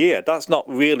 2% per year. That's not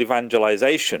real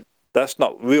evangelization. That's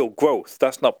not real growth.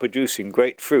 That's not producing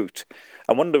great fruit.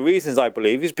 And one of the reasons I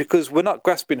believe is because we're not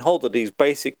grasping hold of these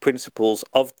basic principles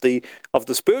of the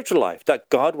spiritual life, that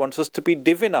God wants us to be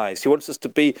divinized. He wants us to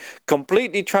be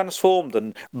completely transformed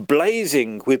and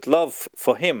blazing with love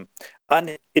for him.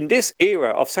 And in this era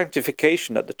of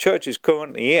sanctification that the church is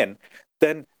currently in,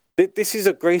 then this is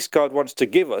a grace God wants to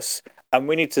give us. And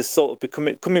we need to sort of be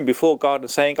coming before God and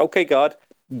saying, okay, God,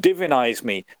 divinize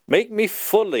me. Make me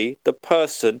fully the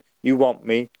person you want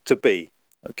me to be.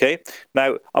 Okay,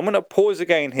 now I'm going to pause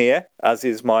again here, as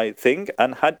is my thing,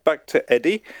 and head back to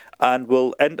Eddie, and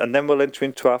then we'll enter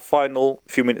into our final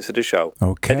few minutes of the show.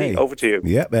 Okay. Eddie, over to you.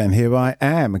 Yep, and here I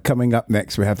am. Coming up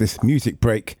next, we have this music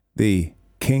break, the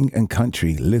King and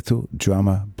Country Little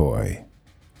Drummer Boy.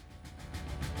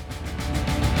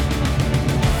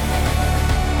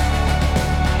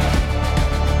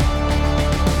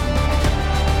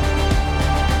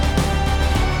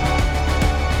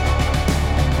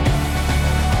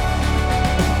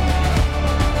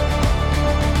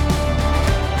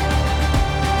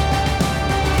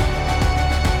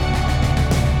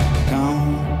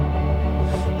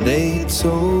 They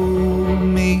told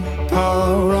me,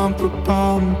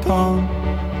 pa-rum-pa-pum-pum,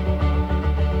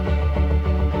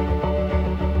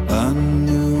 a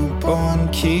newborn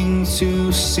king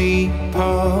to see,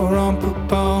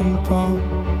 pa-rum-pa-pum-pum.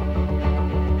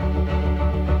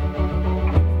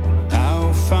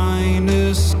 Our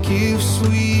finest gifts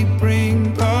we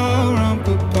bring,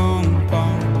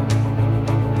 pa-rum-pa-pum-pum,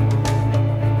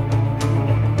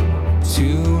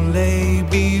 to lay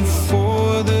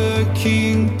before the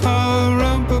king,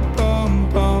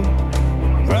 pa-rum-pa-pum-pum,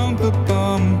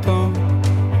 rum-pa-pum-pum,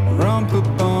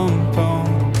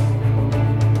 rum-pa-pum-pum.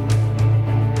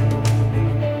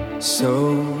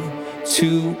 So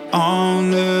to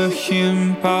honor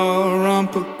him,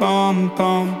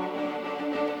 pa-rum-pa-pum-pum,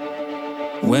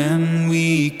 when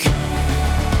we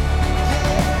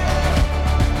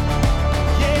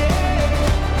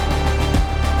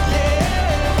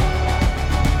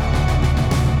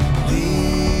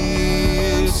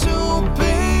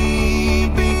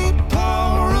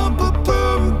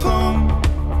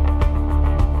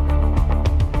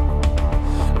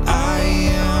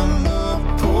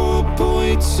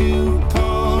to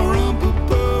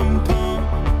pa-rum-pa-bum-pum.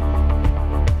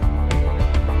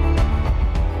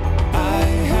 I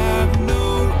have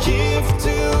no gift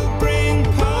to bring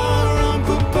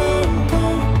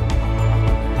pa-rum-pa-bum-pum.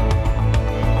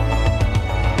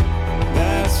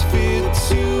 That's fit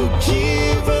to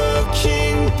give a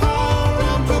king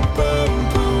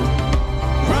pa-rum-pa-bum-pum.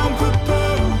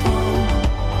 Rum-pa-bum-pum.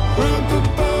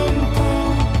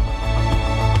 Rum-pa-bum-pum.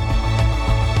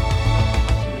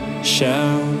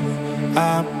 Shall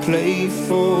I play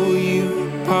for you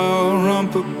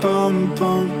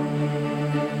pa-rum-pa-bum-pum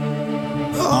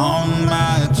on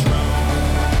my drum?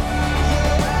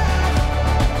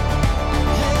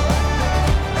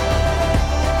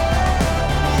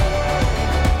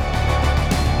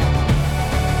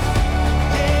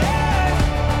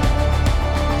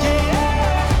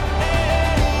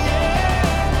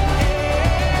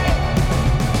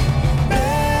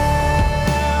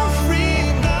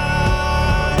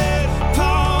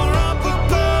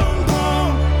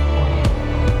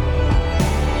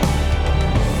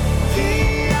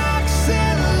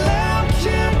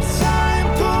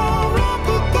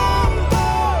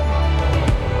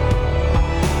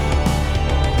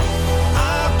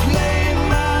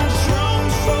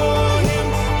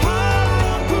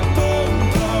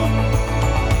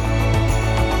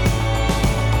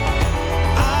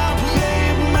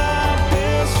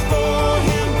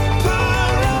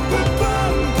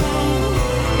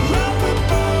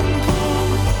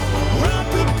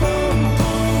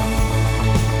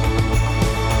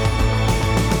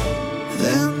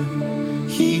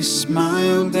 He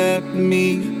smiled at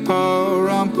me,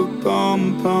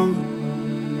 pa-rum-pa-bum-pum.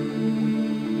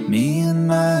 Me and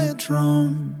my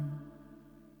drum.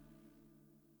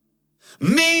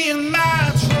 Me and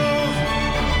my drum.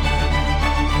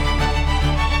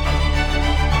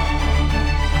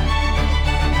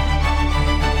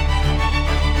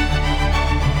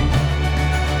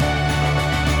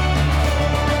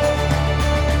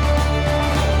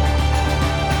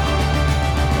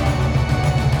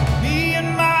 Me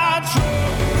and my drum.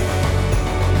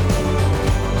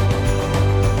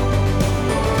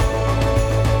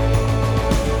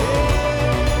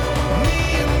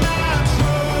 Me and my drum.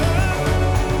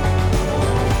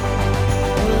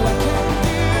 Well, I can't give.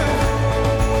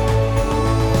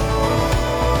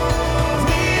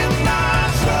 Me and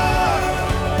my drum.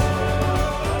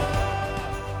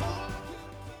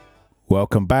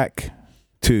 Welcome back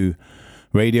to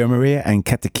Radio Maria and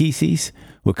Catechesis.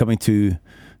 We're coming to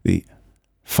the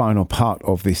final part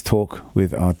of this talk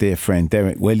with our dear friend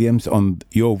Derek Williams on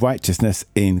your righteousness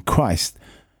in Christ.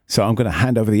 So I'm going to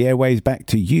hand over the airways back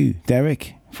to you,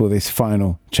 Derek, for this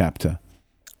final chapter.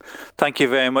 Thank you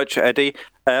very much, Eddie.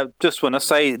 Just want to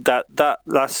say that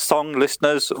last song,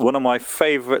 listeners, one of my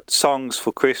favourite songs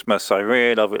for Christmas. I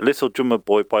really love it. Little Drummer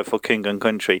Boy by For King and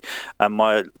Country. And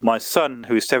my son,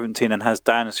 who is 17 and has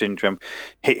Down syndrome,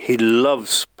 he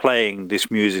loves playing this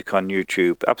music on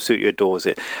YouTube. Absolutely adores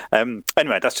it.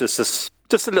 Anyway, that's just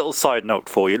a little side note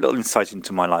for you, a little insight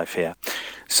into my life here.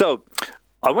 So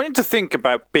I wanted to think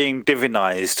about being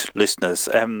divinized, listeners.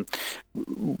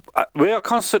 We are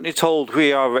constantly told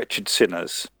we are wretched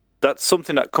sinners. That's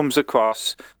something that comes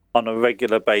across on a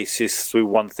regular basis through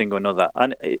one thing or another.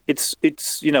 And it's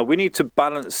we need to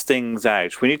balance things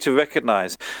out. We need to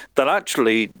recognize that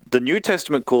actually the New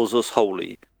Testament calls us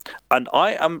holy. And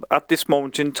I am, at this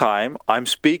moment in time, I'm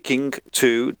speaking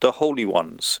to the holy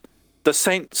ones, the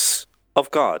saints of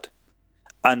God.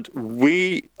 And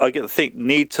we, I think,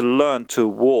 need to learn to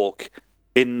walk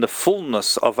in the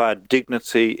fullness of our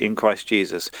dignity in Christ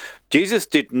Jesus. Jesus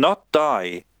did not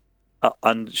die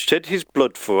and shed his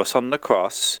blood for us on the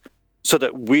cross so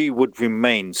that we would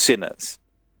remain sinners.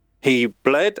 He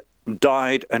bled,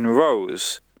 died, and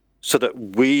rose so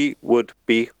that we would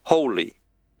be holy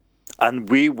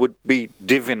and we would be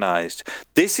divinized.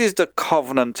 This is the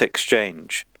covenant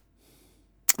exchange.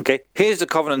 Okay, here's the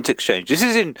covenant exchange. This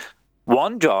is in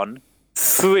 1 John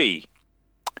 3,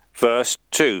 verse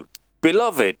 2.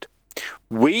 Beloved,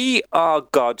 we are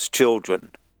God's children.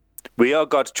 We are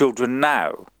God's children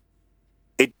now.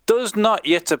 It does not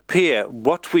yet appear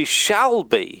what we shall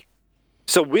be.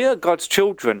 So we are God's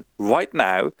children right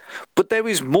now, but there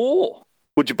is more,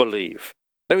 would you believe?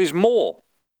 There is more.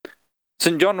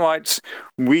 St. John writes,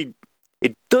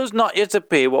 it does not yet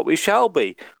appear what we shall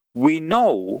be. We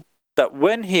know that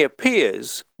when he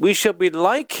appears, we shall be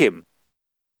like him,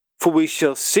 for we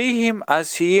shall see him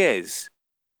as he is.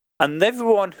 And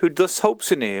everyone who thus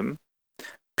hopes in him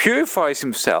purifies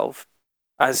himself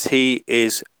as he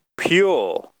is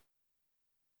pure.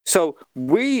 So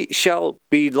we shall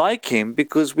be like him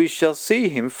because we shall see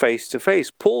him face to face.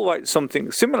 Paul writes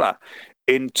something similar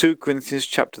in 2 Corinthians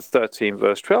chapter 13,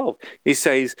 verse 12. He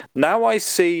says, now I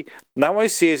see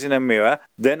as in a mirror,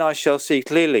 then I shall see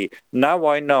clearly. Now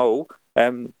I know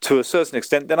to a certain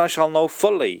extent, then I shall know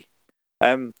fully.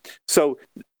 So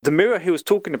the mirror he was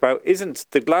talking about isn't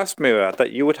the glass mirror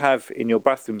that you would have in your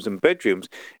bathrooms and bedrooms.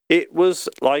 It was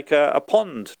like a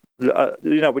pond,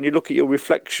 when you look at your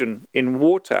reflection in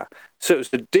water. So it was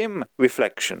a dim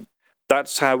reflection.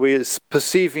 That's how we're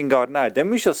perceiving God now. Then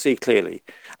we shall see clearly.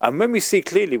 And when we see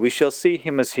clearly, we shall see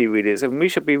him as he really is. And we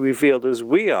shall be revealed as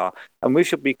we are. And we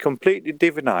shall be completely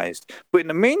divinized. But in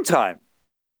the meantime,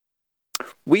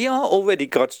 we are already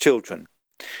God's children.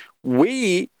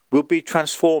 We will be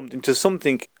transformed into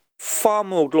something far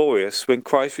more glorious when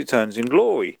Christ returns in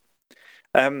glory.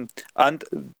 And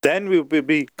then we will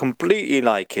be completely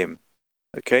like him.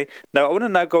 Okay. Now, I want to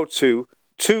now go to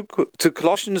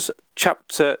Colossians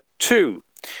chapter 2.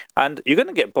 And you're going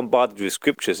to get bombarded with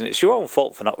scriptures, and it's your own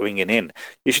fault for not ringing in.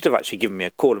 You should have actually given me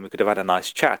a call and we could have had a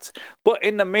nice chat. But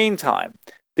in the meantime,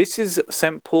 this is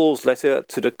St. Paul's letter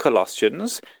to the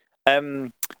Colossians.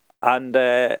 If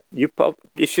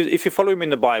you follow him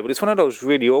in the Bible, it's one of those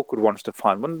really awkward ones to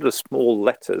find. One of the small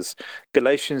letters,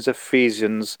 Galatians,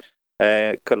 Ephesians,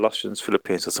 Colossians,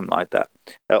 Philippians, or something like that.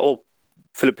 Or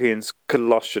Philippians,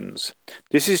 Colossians.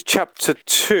 This is chapter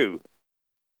 2.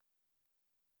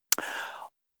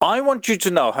 I want you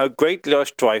to know how greatly I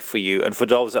strive for you and for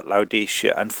those at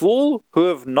Laodicea and for all who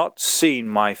have not seen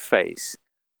my face,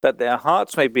 that their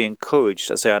hearts may be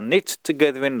encouraged as they are knit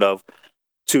together in love,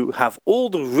 to have all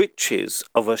the riches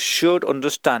of assured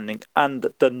understanding and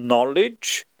the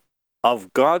knowledge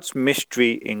of God's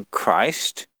mystery in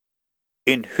Christ,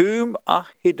 in whom are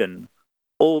hidden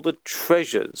all the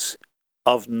treasures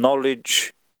of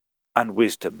knowledge and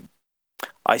wisdom.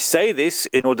 I say this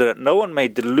in order that no one may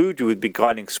delude you with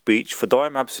beguiling speech, for though I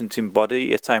am absent in body,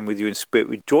 yet I am with you in spirit,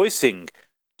 rejoicing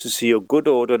to see your good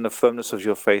order and the firmness of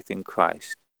your faith in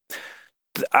Christ.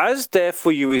 As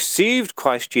therefore you received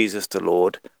Christ Jesus the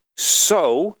Lord,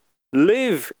 so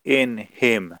live in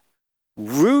him,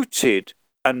 rooted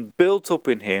and built up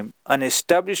in him, and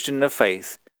established in the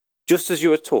faith, just as you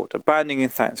were taught, abounding in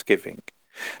thanksgiving.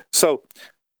 So,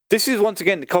 this is once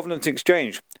again the covenant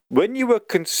exchange. When you were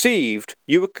conceived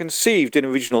in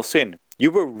original sin.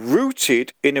 You were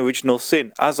rooted in original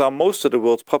sin, as are most of the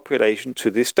world's population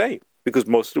to this day, because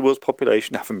most of the world's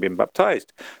population haven't been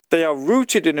baptized. They are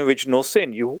rooted in original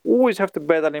sin. You always have to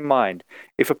bear that in mind.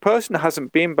 If a person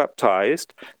hasn't been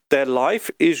baptized, their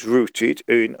life is rooted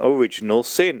in original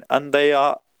sin, and they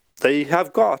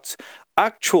have got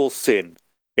actual sin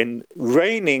in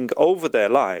reigning over their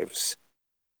lives.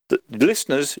 The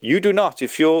listeners, you do not.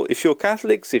 If you're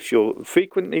Catholics, if you're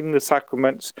frequenting the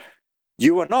sacraments,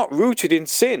 you are not rooted in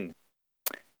sin.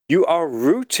 You are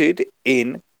rooted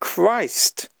in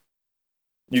Christ.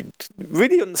 You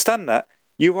really understand that?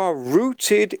 You are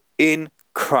rooted in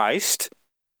Christ,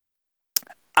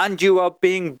 and you are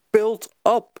being built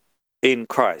up in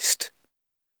Christ.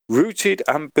 Rooted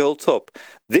and built up.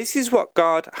 This is what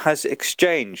God has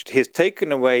exchanged. He has taken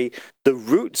away the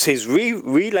roots. He's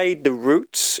relayed the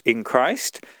roots in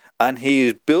Christ, and he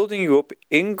is building you up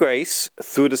in grace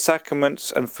through the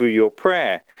sacraments and through your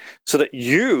prayer, so that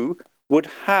you would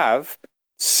have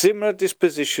similar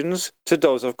dispositions to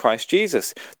those of Christ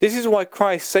Jesus. This is why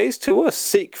Christ says to us,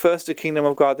 seek first the kingdom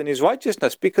of God and his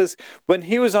righteousness, because when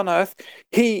he was on earth,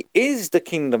 he is the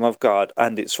kingdom of God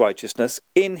and its righteousness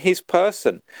in his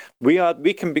person. We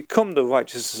can become the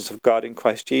righteousness of God in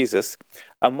Christ Jesus.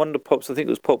 And one of the popes, I think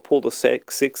it was Pope Paul VI,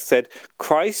 said,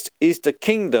 Christ is the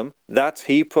kingdom that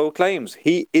he proclaims.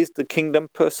 He is the kingdom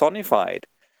personified.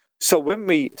 So when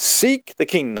we seek the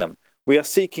kingdom, we are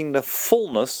seeking the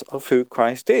fullness of who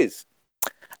Christ is.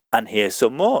 And here's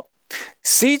some more.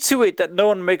 See to it that no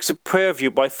one makes a prayer of you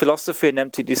by philosophy and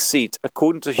empty deceit,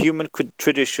 according to human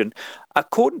tradition,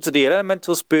 according to the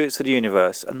elemental spirits of the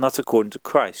universe, and not according to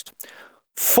Christ.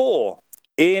 For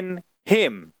in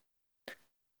him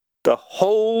the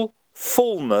whole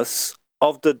fullness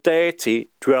of the deity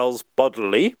dwells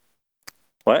bodily.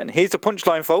 Right? And here's the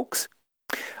punchline, folks.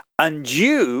 And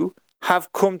you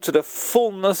have come to the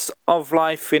fullness of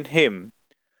life in him,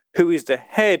 who is the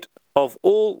head of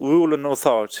all rule and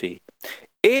authority.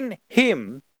 In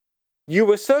him you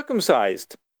were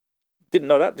circumcised. Didn't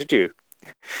know that, did you?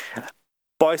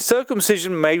 By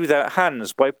circumcision made without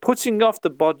hands, by putting off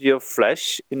the body of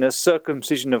flesh in the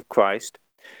circumcision of Christ,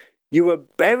 you were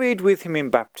buried with him in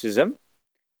baptism,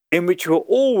 in which you were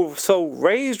also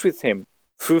raised with him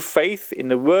through faith in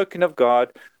the working of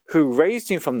God, who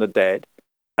raised him from the dead.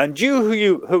 And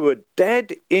you who were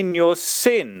dead in your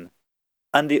sin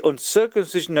and the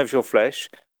uncircumcision of your flesh,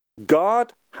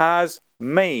 God has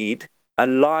made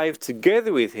alive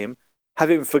together with him,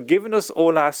 having forgiven us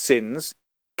all our sins,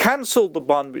 cancelled the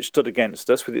bond which stood against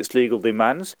us with its legal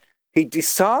demands. He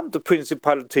disarmed the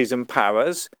principalities and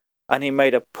powers, and he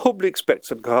made a public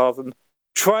spectacle of them,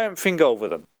 triumphing over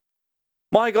them.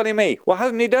 My God in me, what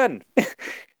hasn't he done?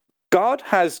 God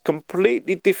has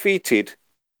completely defeated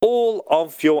all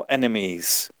of your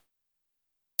enemies.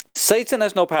 Satan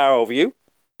has no power over you.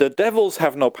 The devils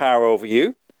have no power over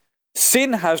you.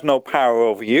 Sin has no power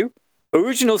over you.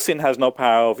 Original sin has no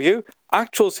power over you.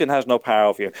 Actual sin has no power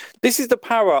over you. This is the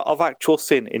power of actual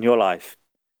sin in your life.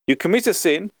 You commit a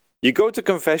sin, you go to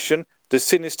confession, the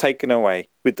sin is taken away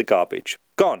with the garbage.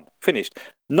 Gone, finished.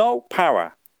 No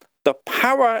power. The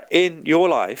power in your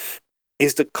life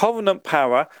is the covenant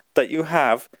power that you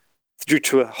have due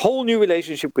to a whole new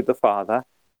relationship with the Father,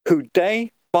 who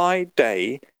day by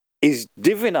day is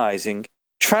divinizing,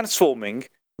 transforming,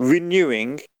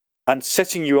 renewing, and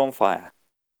setting you on fire,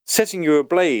 setting you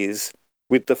ablaze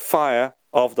with the fire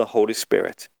of the Holy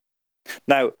Spirit.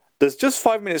 Now, there's just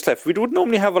 5 minutes left. We would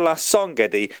normally have a last song,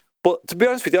 Eddie, but to be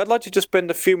honest with you, I'd like to just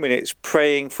spend a few minutes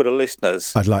praying for the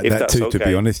listeners. I'd like if that that's too, okay. to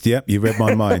be honest. Yep, you read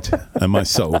my mind and my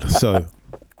soul. So,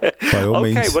 by all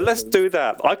Okay, means, well, let's do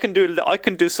that. I can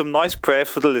do some nice prayer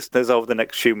for the listeners over the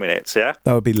next few minutes, yeah?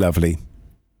 that would be lovely.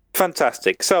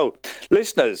 Fantastic. So,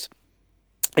 listeners,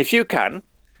 if you can,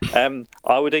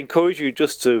 I would encourage you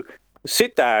just to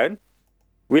sit down,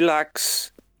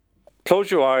 relax, close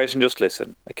your eyes and just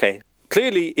listen, okay?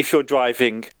 Clearly, if you're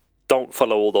driving, don't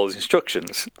follow all those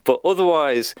instructions, but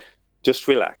otherwise, just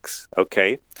relax,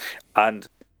 okay? And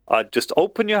just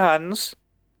open your hands,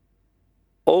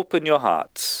 open your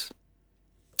hearts.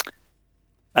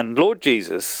 And Lord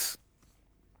Jesus,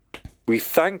 we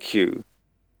thank you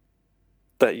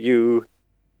that you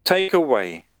take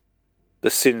away the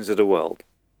sins of the world.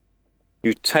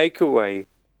 You take away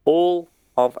all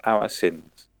of our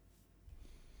sins.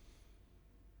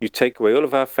 You take away all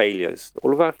of our failures,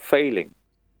 all of our failing.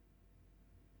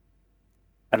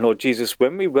 And Lord Jesus,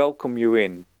 when we welcome you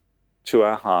in to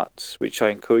our hearts, which I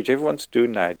encourage everyone to do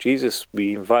now, Jesus,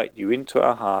 we invite you into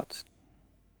our hearts.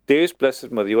 Dearest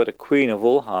Blessed Mother, you are the Queen of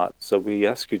all hearts, so we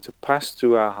ask you to pass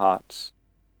through our hearts.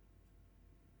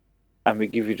 And we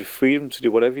give you the freedom to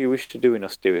do whatever you wish to do in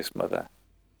us, dearest Mother.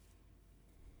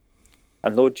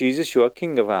 And Lord Jesus, you are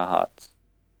King of our hearts.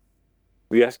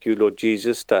 We ask you, Lord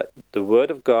Jesus, that the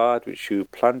word of God which you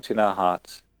plant in our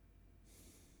hearts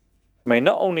may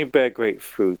not only bear great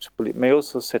fruit, but it may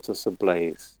also set us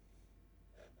ablaze.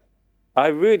 I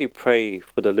really pray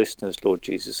for the listeners, Lord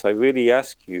Jesus. I really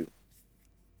ask you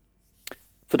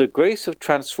for the grace of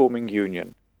transforming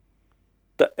union,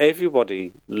 that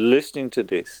everybody listening to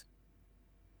this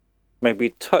may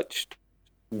be touched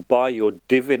by your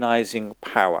divinizing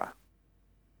power.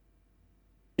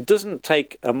 It doesn't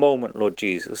take a moment, Lord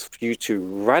Jesus, for you to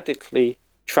radically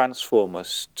transform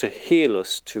us, to heal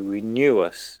us, to renew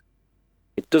us.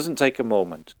 It doesn't take a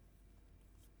moment.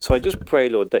 So I just pray,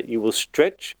 Lord, that you will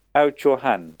stretch out your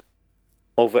hand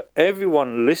over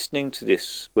everyone listening to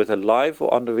this, whether live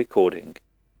or on the recording.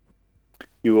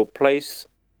 You will place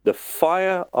the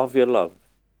fire of your love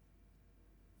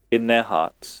in their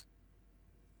hearts.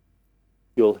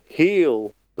 You'll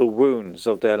heal the wounds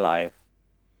of their life.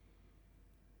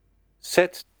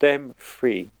 Set them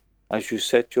free as you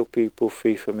set your people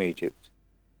free from Egypt.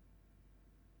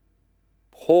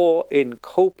 Pour in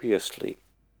copiously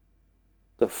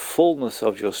the fullness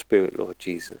of your Spirit, Lord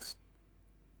Jesus.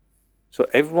 So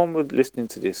everyone listening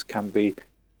to this can be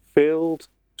filled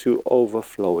to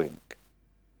overflowing,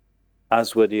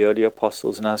 as were the early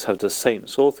apostles and as have the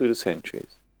saints all through the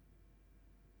centuries.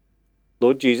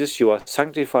 Lord Jesus, you are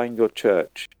sanctifying your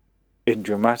church in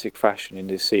dramatic fashion in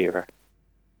this era.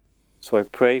 So I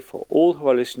pray for all who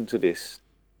are listening to this,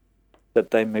 that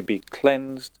they may be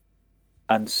cleansed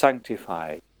and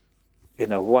sanctified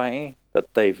in a way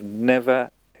that they've never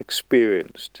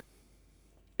experienced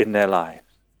in their lives.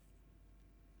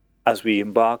 As we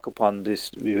embark upon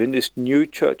this, we're in this new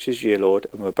church's year, Lord,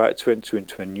 and we're about to enter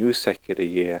into a new secular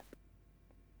year.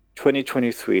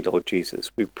 2023, Lord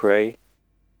Jesus, we pray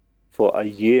for a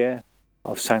year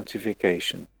of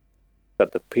sanctification,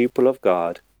 that the people of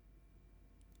God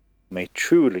may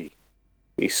truly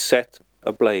be set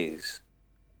ablaze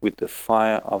with the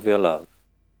fire of your love.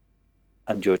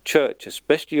 And your church,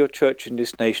 especially your church in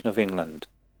this nation of England,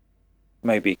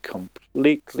 may be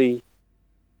completely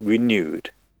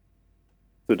renewed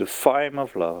through the fire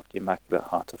of love, the Immaculate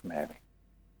Heart of Mary.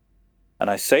 And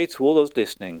I say to all those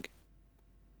listening,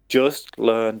 just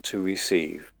learn to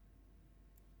receive.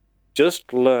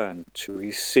 Just learn to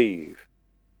receive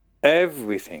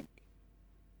everything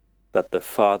that the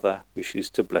Father wishes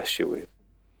to bless you with.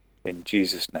 In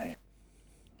Jesus' name.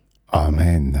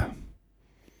 Amen.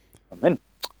 Amen.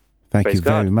 Thank Praise you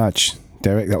very God. much,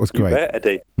 Derek. That was You great. bet,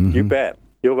 Eddie. You bet.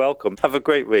 You're welcome. Have a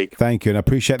great week. Thank you, and I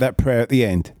appreciate that prayer at the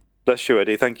end. Bless you,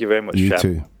 Eddie. Thank you very much, You Sham.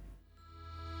 too.